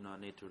 you do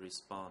not need to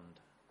respond.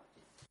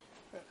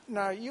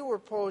 Now, you were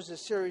posed a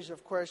series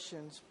of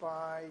questions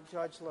by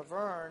Judge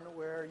Laverne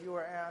where you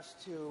were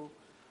asked to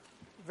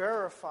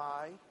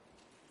verify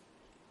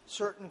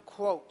certain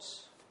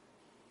quotes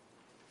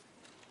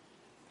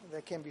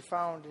that can be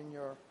found in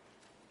your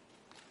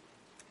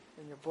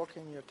book,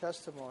 in your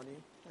testimony.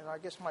 And I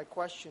guess my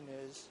question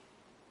is,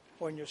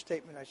 or in your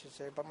statement, I should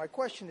say, but my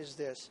question is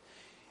this.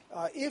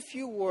 If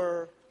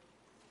you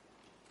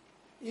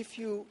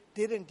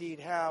did indeed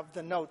have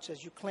the notes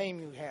as you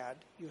claim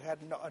you had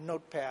a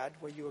notepad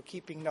where you were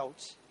keeping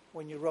notes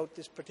when you wrote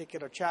this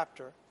particular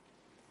chapter,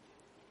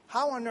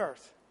 how on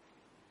earth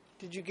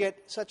did you get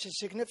such a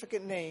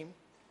significant name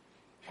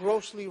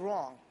grossly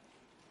wrong?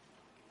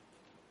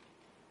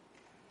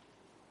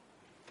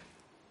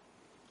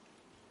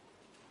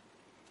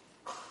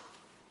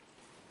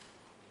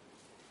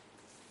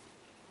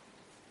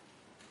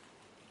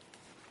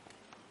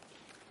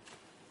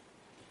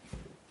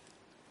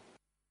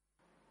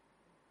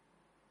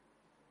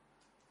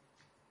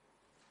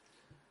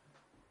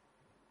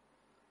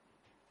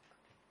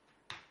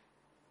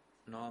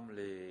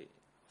 Normally,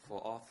 for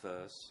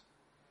authors,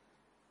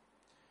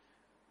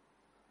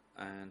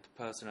 and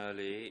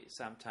personally,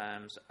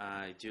 sometimes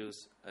I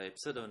use a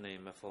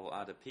pseudonym for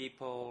other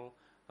people,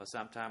 or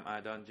sometimes I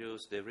don't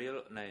use the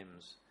real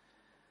names.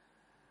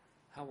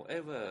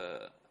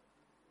 However,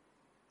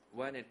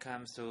 when it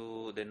comes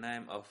to the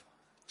name of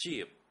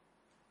Cheap,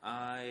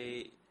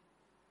 I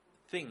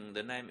think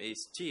the name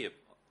is Cheap,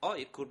 or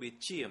it could be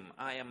Chiam.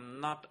 I am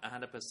not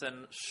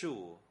 100%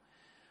 sure.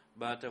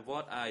 But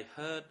what I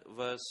heard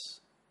was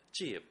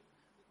Cheap,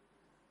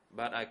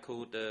 but I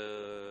could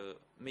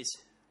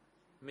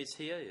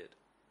mishear it.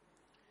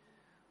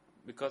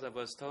 Because I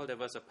was told there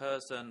was a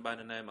person by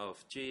the name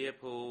of Cheap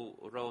who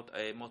rode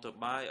a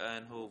motorbike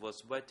and who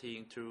was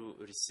waiting to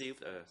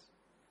receive us.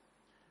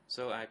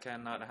 So I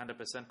cannot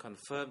 100%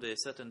 confirm the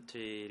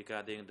certainty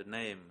regarding the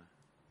name.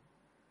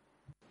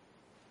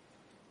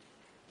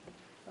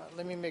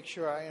 Let me make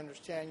sure I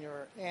understand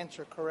your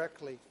answer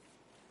correctly.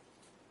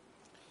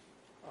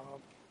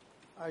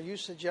 Are you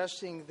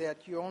suggesting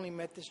that you only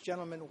met this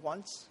gentleman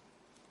once,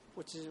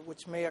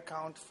 which may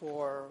account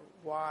for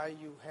why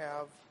you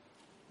have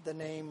the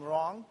name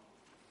wrong?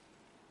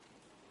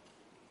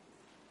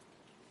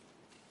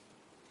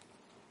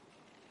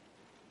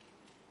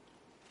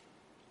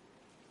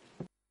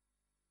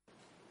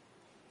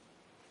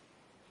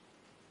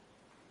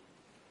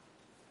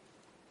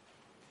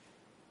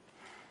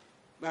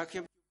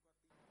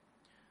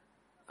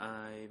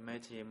 I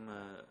met him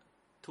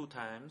 2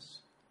 times.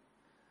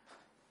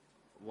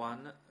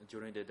 One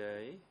during the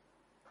day,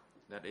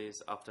 that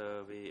is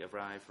after we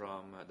arrived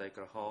from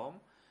Daeker home,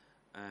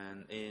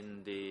 and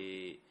in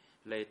the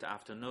late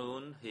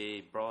afternoon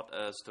he brought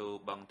us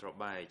to Bang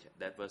Trobait.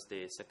 That was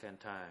the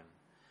second time.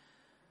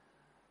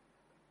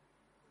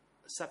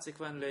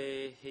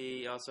 Subsequently,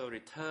 he also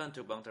returned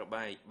to Bang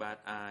Trobait,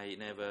 but I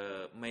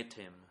never met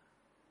him.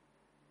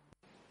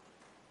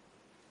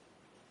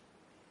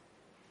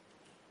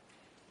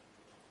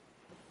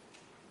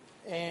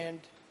 And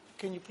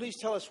can you please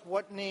tell us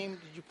what name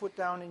did you put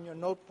down in your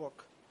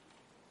notebook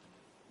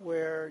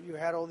where you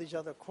had all these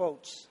other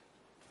quotes?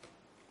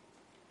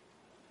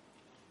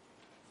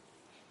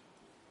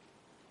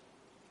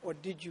 Or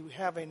did you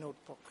have a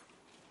notebook?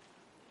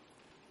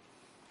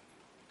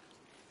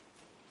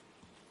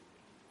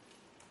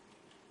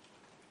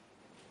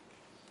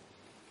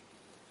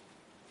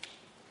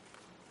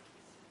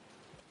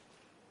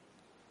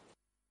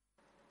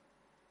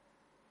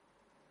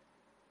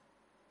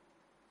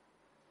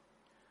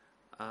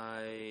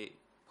 I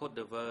put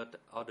the word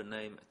or the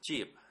name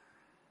cheap.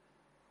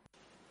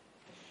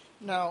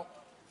 Now,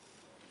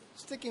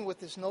 sticking with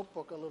this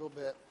notebook a little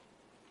bit,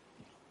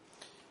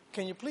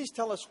 can you please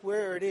tell us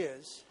where it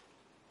is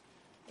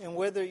and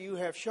whether you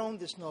have shown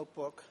this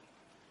notebook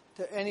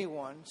to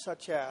anyone,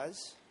 such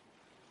as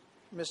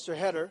Mr.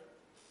 Heder,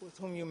 with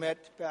whom you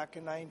met back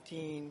in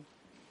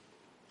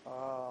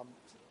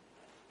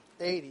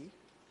 1980,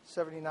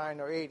 79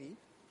 or 80,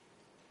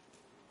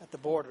 at the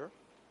border,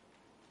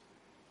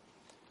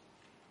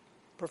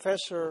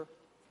 Professor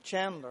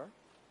Chandler,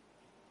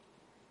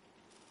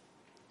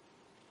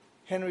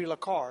 Henry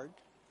Lacard,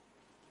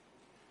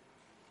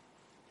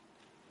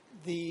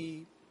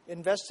 the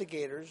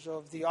investigators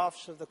of the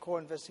Office of the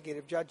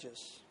Co-Investigative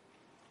Judges.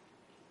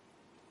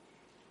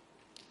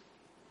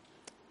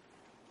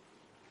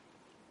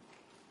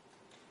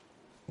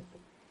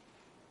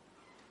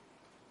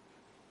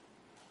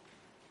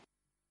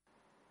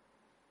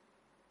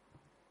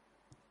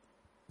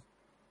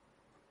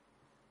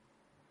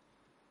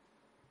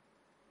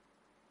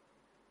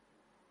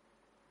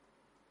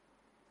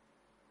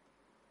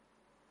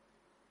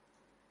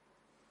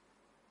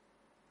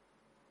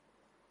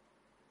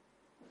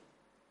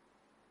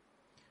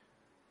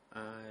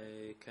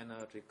 I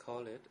cannot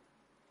recall it,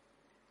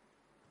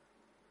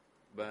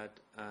 but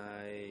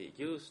I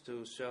used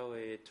to show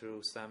it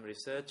to some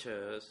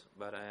researchers,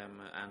 but I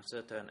am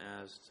uncertain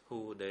as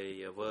who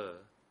they were.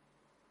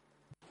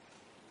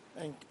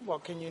 And, well,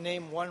 can you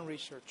name one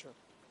researcher?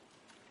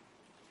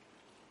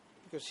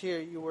 Because here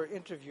you were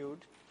interviewed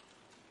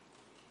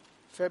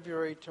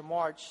February to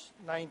March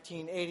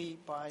 1980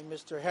 by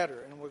Mr.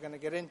 Heder, and we're going to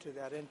get into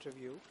that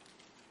interview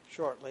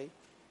shortly.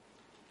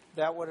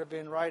 That would have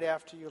been right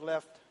after you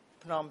left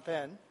Phnom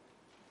Penh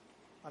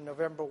on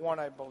November 1,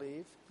 I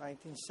believe,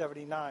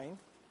 1979,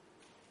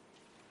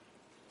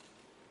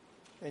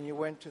 and you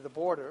went to the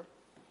border.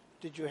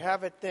 Did you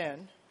have it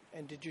then,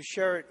 and did you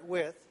share it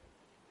with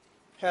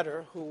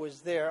Heder, who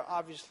was there,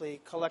 obviously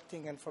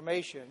collecting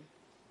information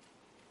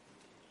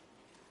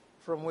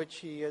from which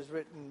he has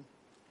written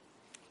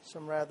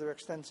some rather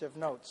extensive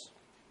notes?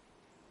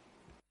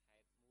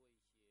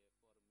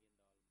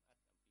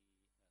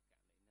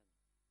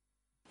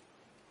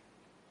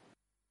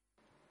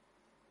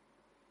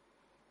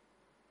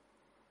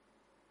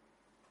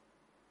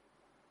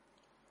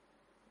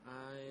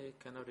 I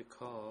cannot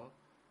recall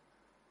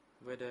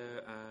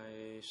whether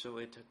I show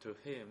it to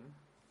him.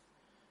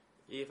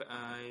 If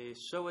I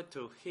show it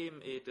to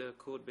him, it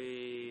could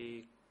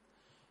be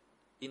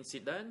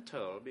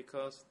incidental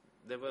because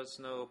there was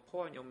no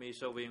point of me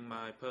showing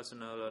my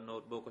personal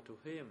notebook to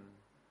him.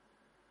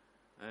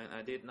 And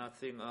I did not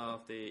think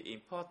of the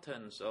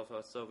importance of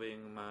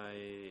showing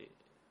my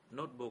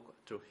notebook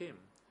to him.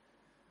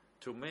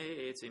 To me,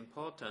 it's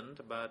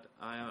important, but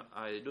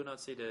I do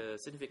not see the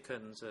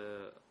significance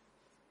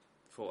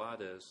for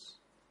others.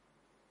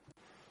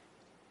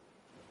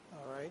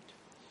 All right.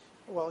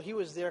 Well, he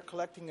was there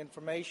collecting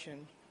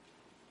information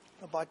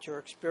about your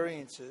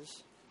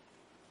experiences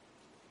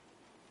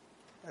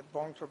at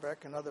Bong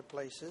Trebek and other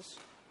places,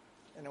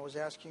 and I was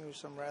asking you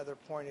some rather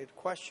pointed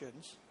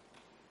questions.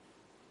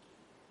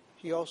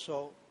 He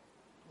also,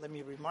 let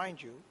me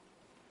remind you,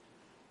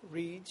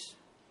 reads,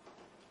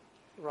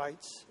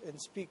 writes,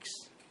 and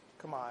speaks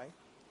Khmer.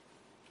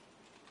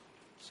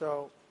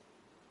 So,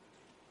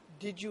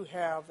 did you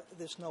have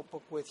this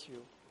notebook with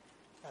you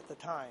at the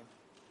time?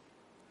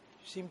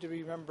 You seem to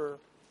remember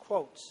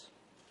quotes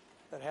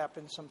that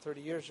happened some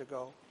 30 years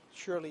ago.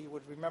 Surely you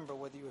would remember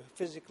whether you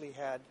physically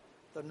had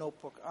the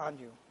notebook on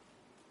you.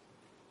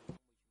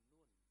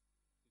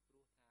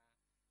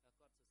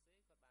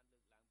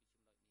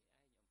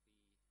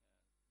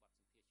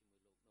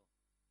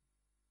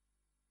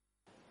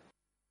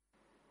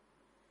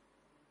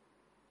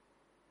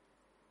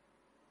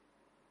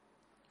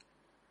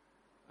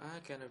 I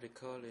cannot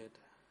recall it.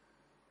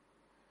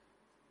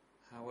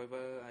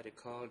 However, I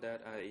recall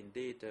that I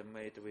indeed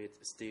met with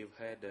Steve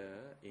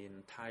Hedder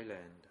in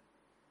Thailand.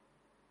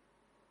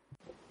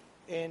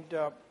 And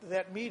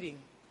that meeting,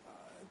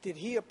 did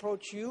he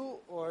approach you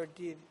or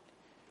did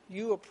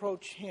you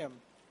approach him?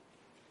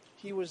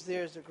 He was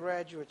there as a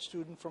graduate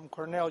student from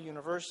Cornell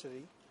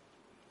University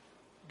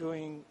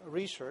doing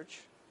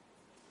research.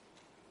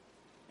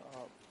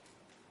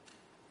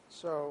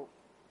 So,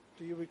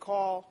 do you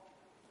recall,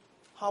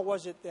 how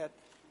was it that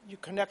you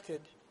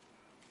connected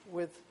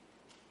with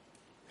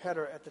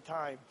Hedder at the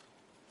time?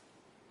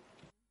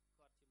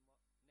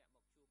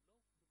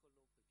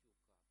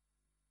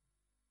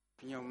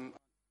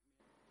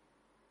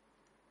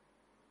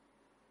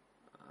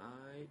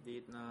 I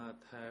did not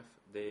have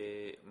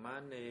the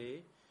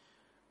money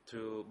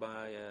to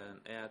buy an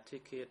air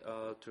ticket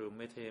or to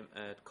meet him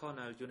at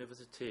Cornell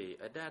University.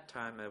 At that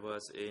time, I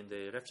was in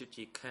the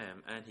refugee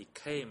camp, and he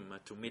came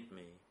to meet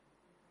me.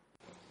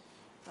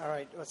 All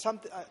right. Well,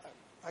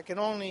 I can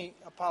only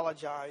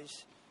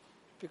apologize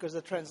because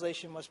the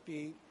translation must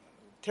be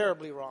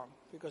terribly wrong,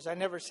 because I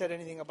never said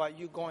anything about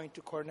you going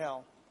to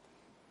Cornell.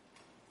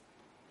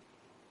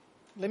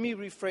 Let me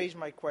rephrase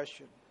my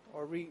question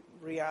or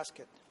re-ask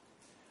it.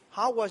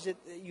 How was it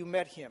that you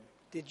met him?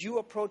 Did you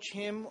approach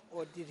him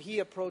or did he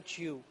approach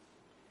you?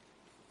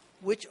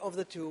 Which of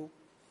the two,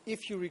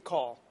 if you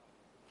recall?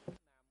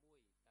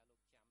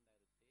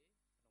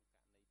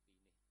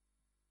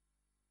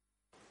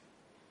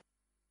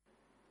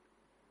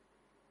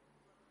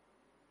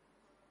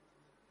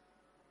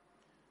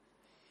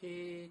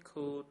 He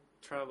could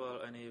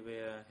travel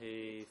anywhere.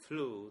 He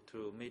flew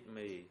to meet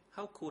me.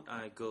 How could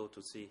I go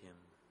to see him?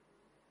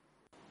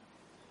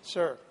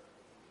 Sir,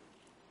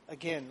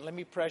 again, let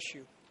me press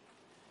you.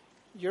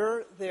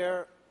 You're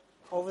there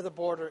over the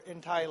border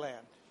in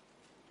Thailand.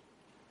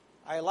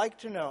 I like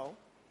to know,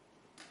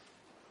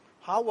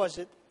 how was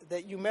it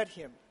that you met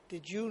him?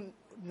 Did you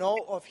know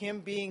of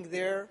him being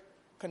there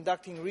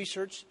conducting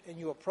research and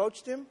you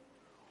approached him?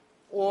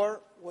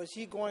 Or was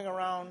he going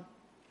around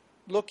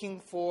looking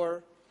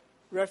for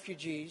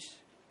refugees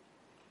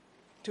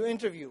to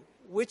interview?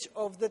 Which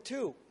of the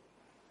two?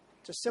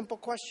 It's a simple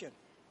question.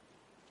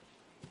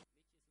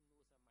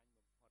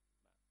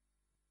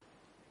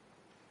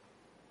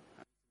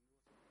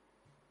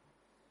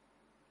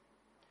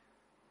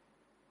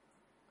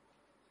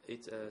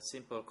 It's a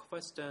simple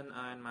question,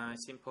 and my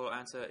simple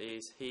answer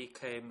is he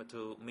came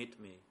to meet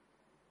me.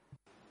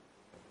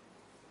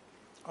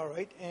 All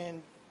right,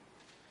 and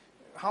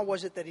how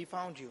was it that he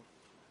found you?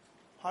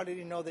 How did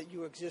he know that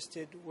you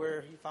existed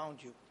where he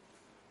found you,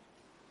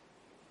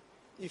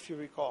 if you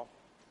recall?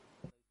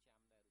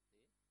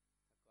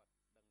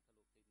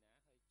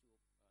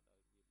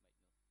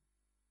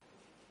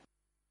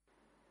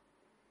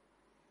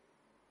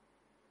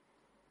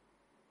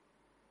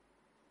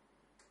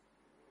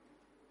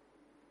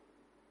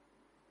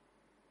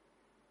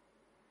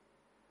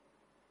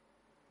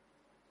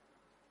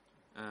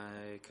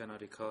 I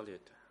cannot recall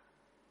it.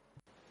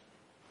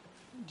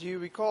 Do you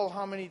recall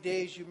how many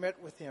days you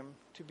met with him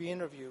to be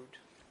interviewed?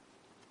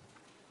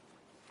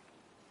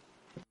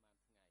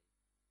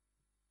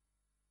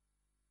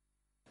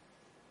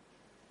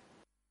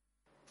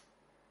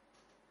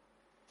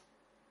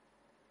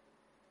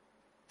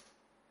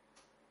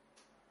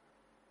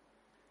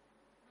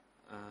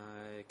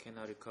 I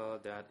cannot recall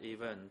that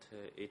event.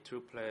 It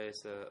took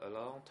place a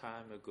long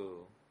time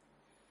ago.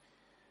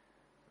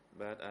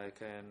 But I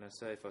can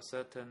say for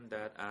certain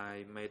that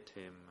I met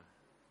him.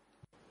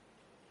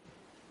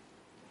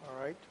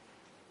 All right.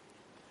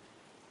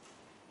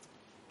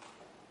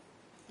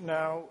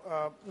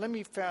 Now, let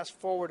me fast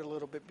forward a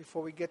little bit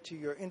before we get to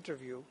your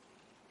interview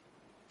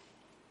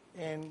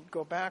and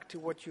go back to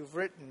what you've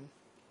written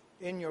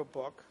in your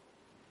book,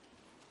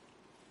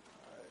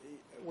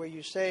 where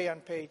you say on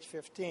page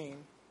 15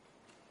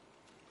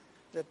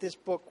 that this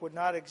book would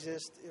not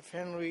exist if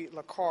Henry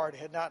Lacard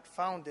had not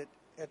found it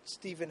at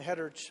Stephen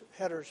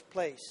Hedder's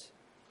place.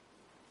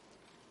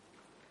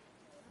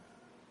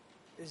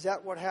 Is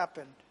that what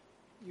happened?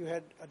 You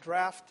had a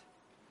draft,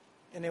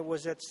 and it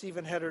was at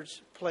Stephen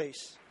Hedder's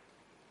place,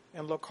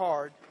 and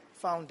Lacard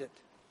found it.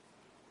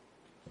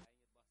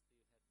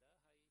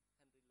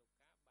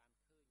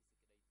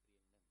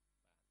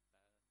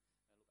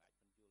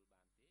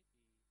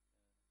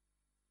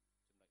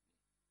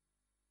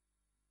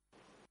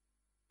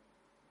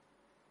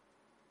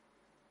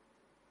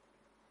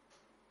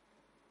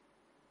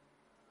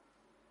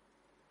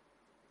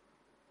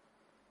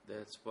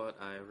 That's what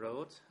I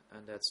wrote,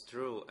 and that's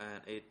true,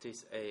 and it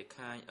is a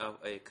kind of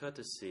a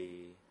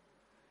courtesy.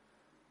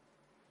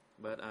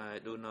 But I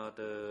do not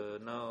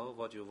know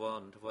what you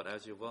want, what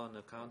else you want,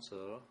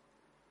 counsel.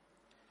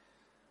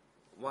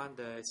 One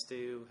day,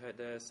 Steve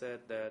had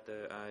said that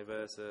I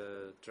was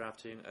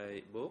drafting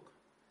a book,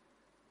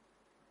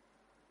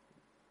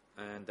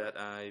 and that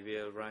I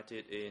will write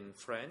it in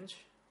French.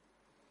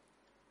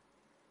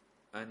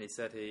 And he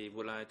said he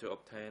would like to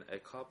obtain a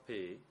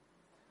copy.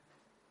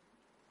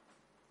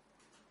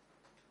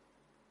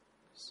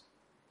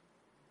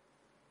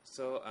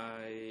 So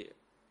I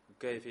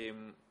gave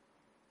him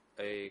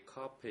a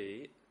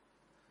copy,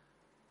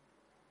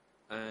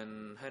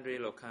 and Henry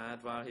Lockhart,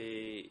 while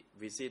he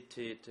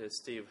visited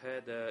Steve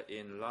Hedder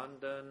in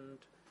London,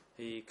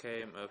 he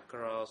came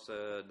across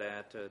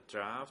that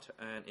draft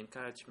and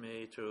encouraged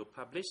me to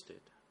publish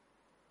it.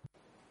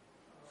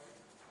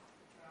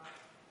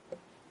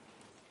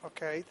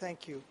 Okay,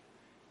 thank you.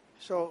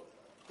 So,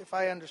 if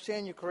I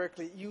understand you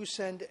correctly, you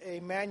send a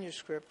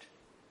manuscript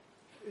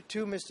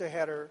to Mr.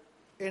 Hedder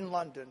in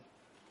London.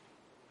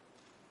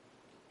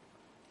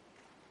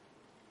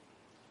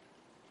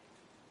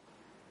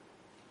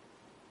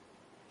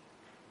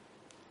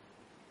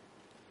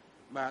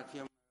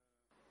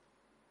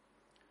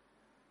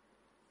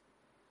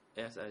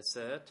 As I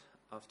said,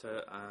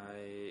 after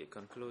I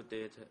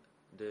concluded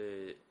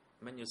the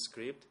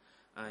manuscript,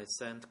 I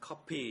sent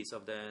copies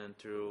of them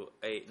to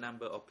a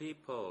number of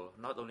people,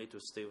 not only to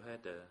Steve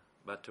Hedder,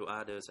 but to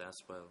others as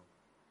well.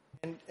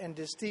 And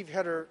did Steve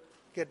Hedder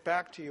get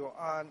back to you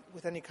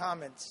with any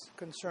comments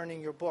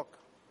concerning your book?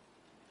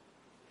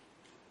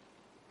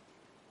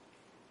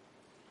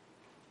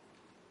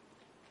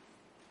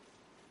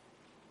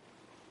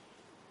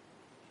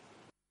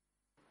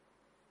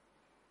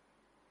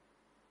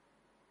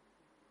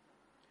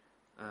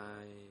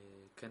 I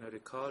cannot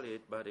recall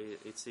it, but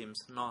it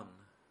seems none.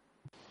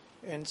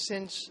 And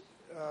since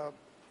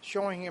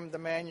showing him the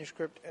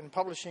manuscript and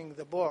publishing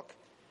the book,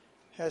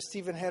 has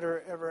Stephen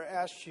Hedder ever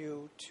asked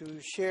you to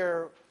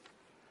share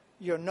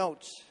your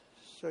notes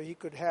so he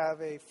could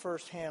have a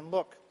first-hand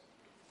look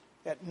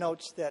at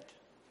notes that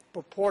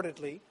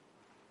purportedly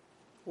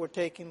were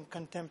taken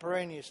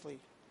contemporaneously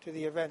to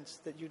the events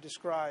that you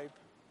describe?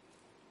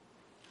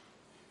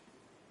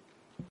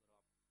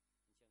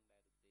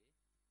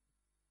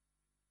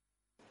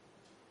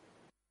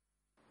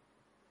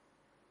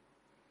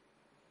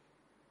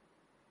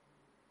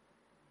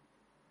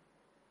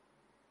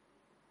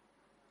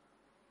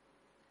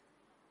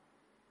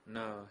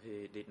 No,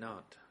 he did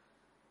not.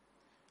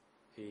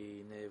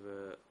 He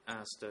never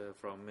asked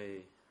from me.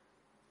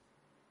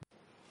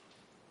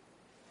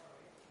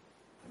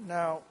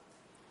 Now,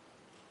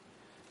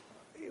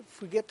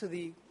 if we get to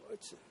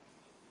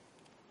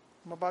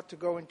I'm about to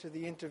go into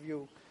the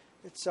interview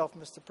itself,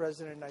 Mr.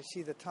 President, and I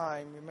see the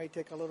time. It may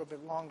take a little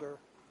bit longer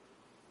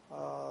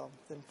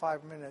than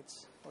 5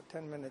 minutes or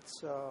 10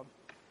 minutes.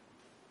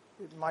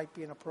 It might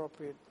be an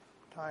appropriate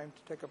time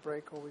to take a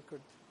break, or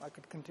I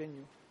could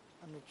continue.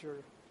 I'm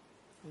at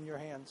in your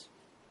hands.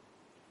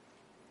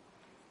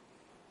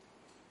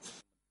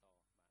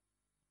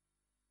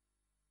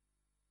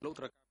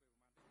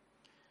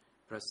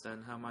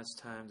 President, how much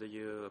time do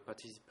you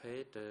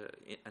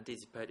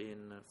anticipate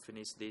in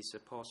finish this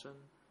portion?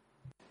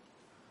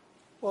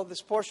 Well,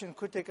 this portion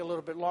could take a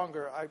little bit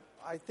longer.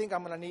 I think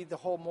I'm going to need the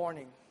whole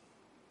morning,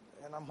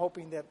 and I'm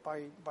hoping that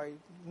by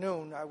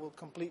noon I will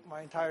complete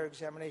my entire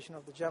examination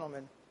of the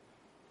gentleman.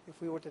 If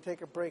we were to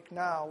take a break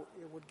now,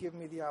 it would give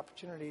me the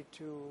opportunity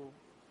to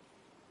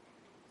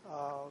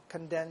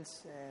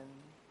condense and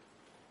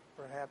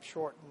perhaps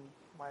shorten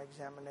my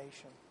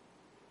examination,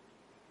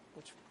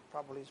 which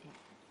probably is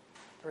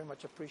very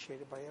much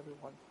appreciated by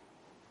everyone.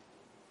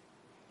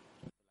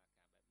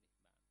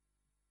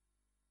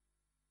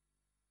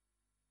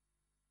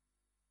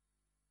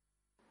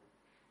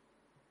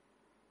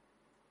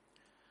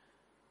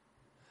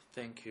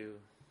 Thank you.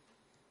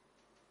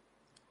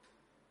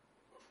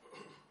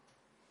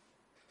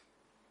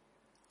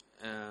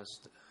 As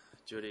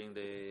during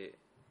the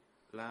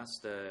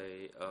last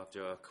day of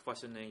your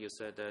questioning, you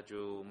said that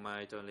you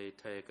might only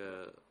take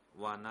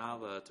 1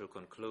 hour to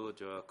conclude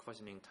your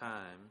questioning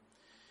time.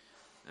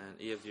 And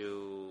if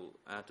you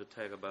have to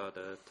take about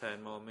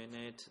 10 more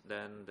minutes,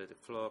 then the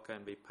floor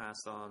can be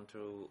passed on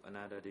to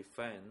another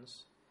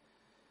defense.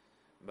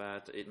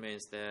 But it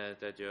means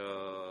that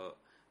your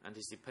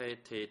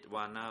anticipated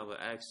 1 hour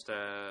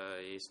extra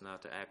is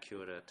not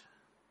accurate.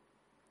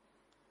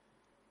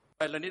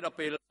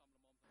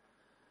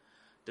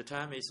 The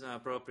time is now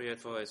appropriate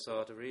for a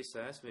short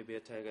recess. We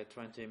will take a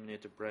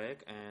 20-minute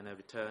break and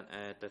return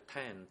at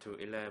 10 to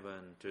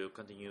 11 to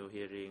continue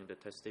hearing the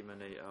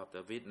testimony of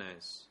the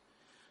witness.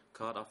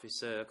 Court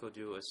officer, could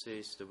you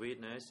assist the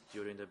witness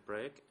during the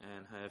break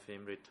and have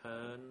him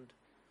returned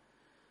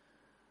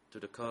to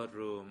the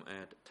courtroom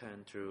at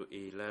 10 to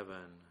 11?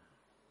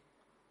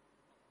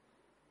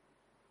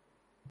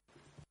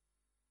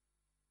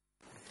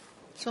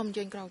 Soom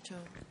យើងក្រោកចូ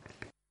ល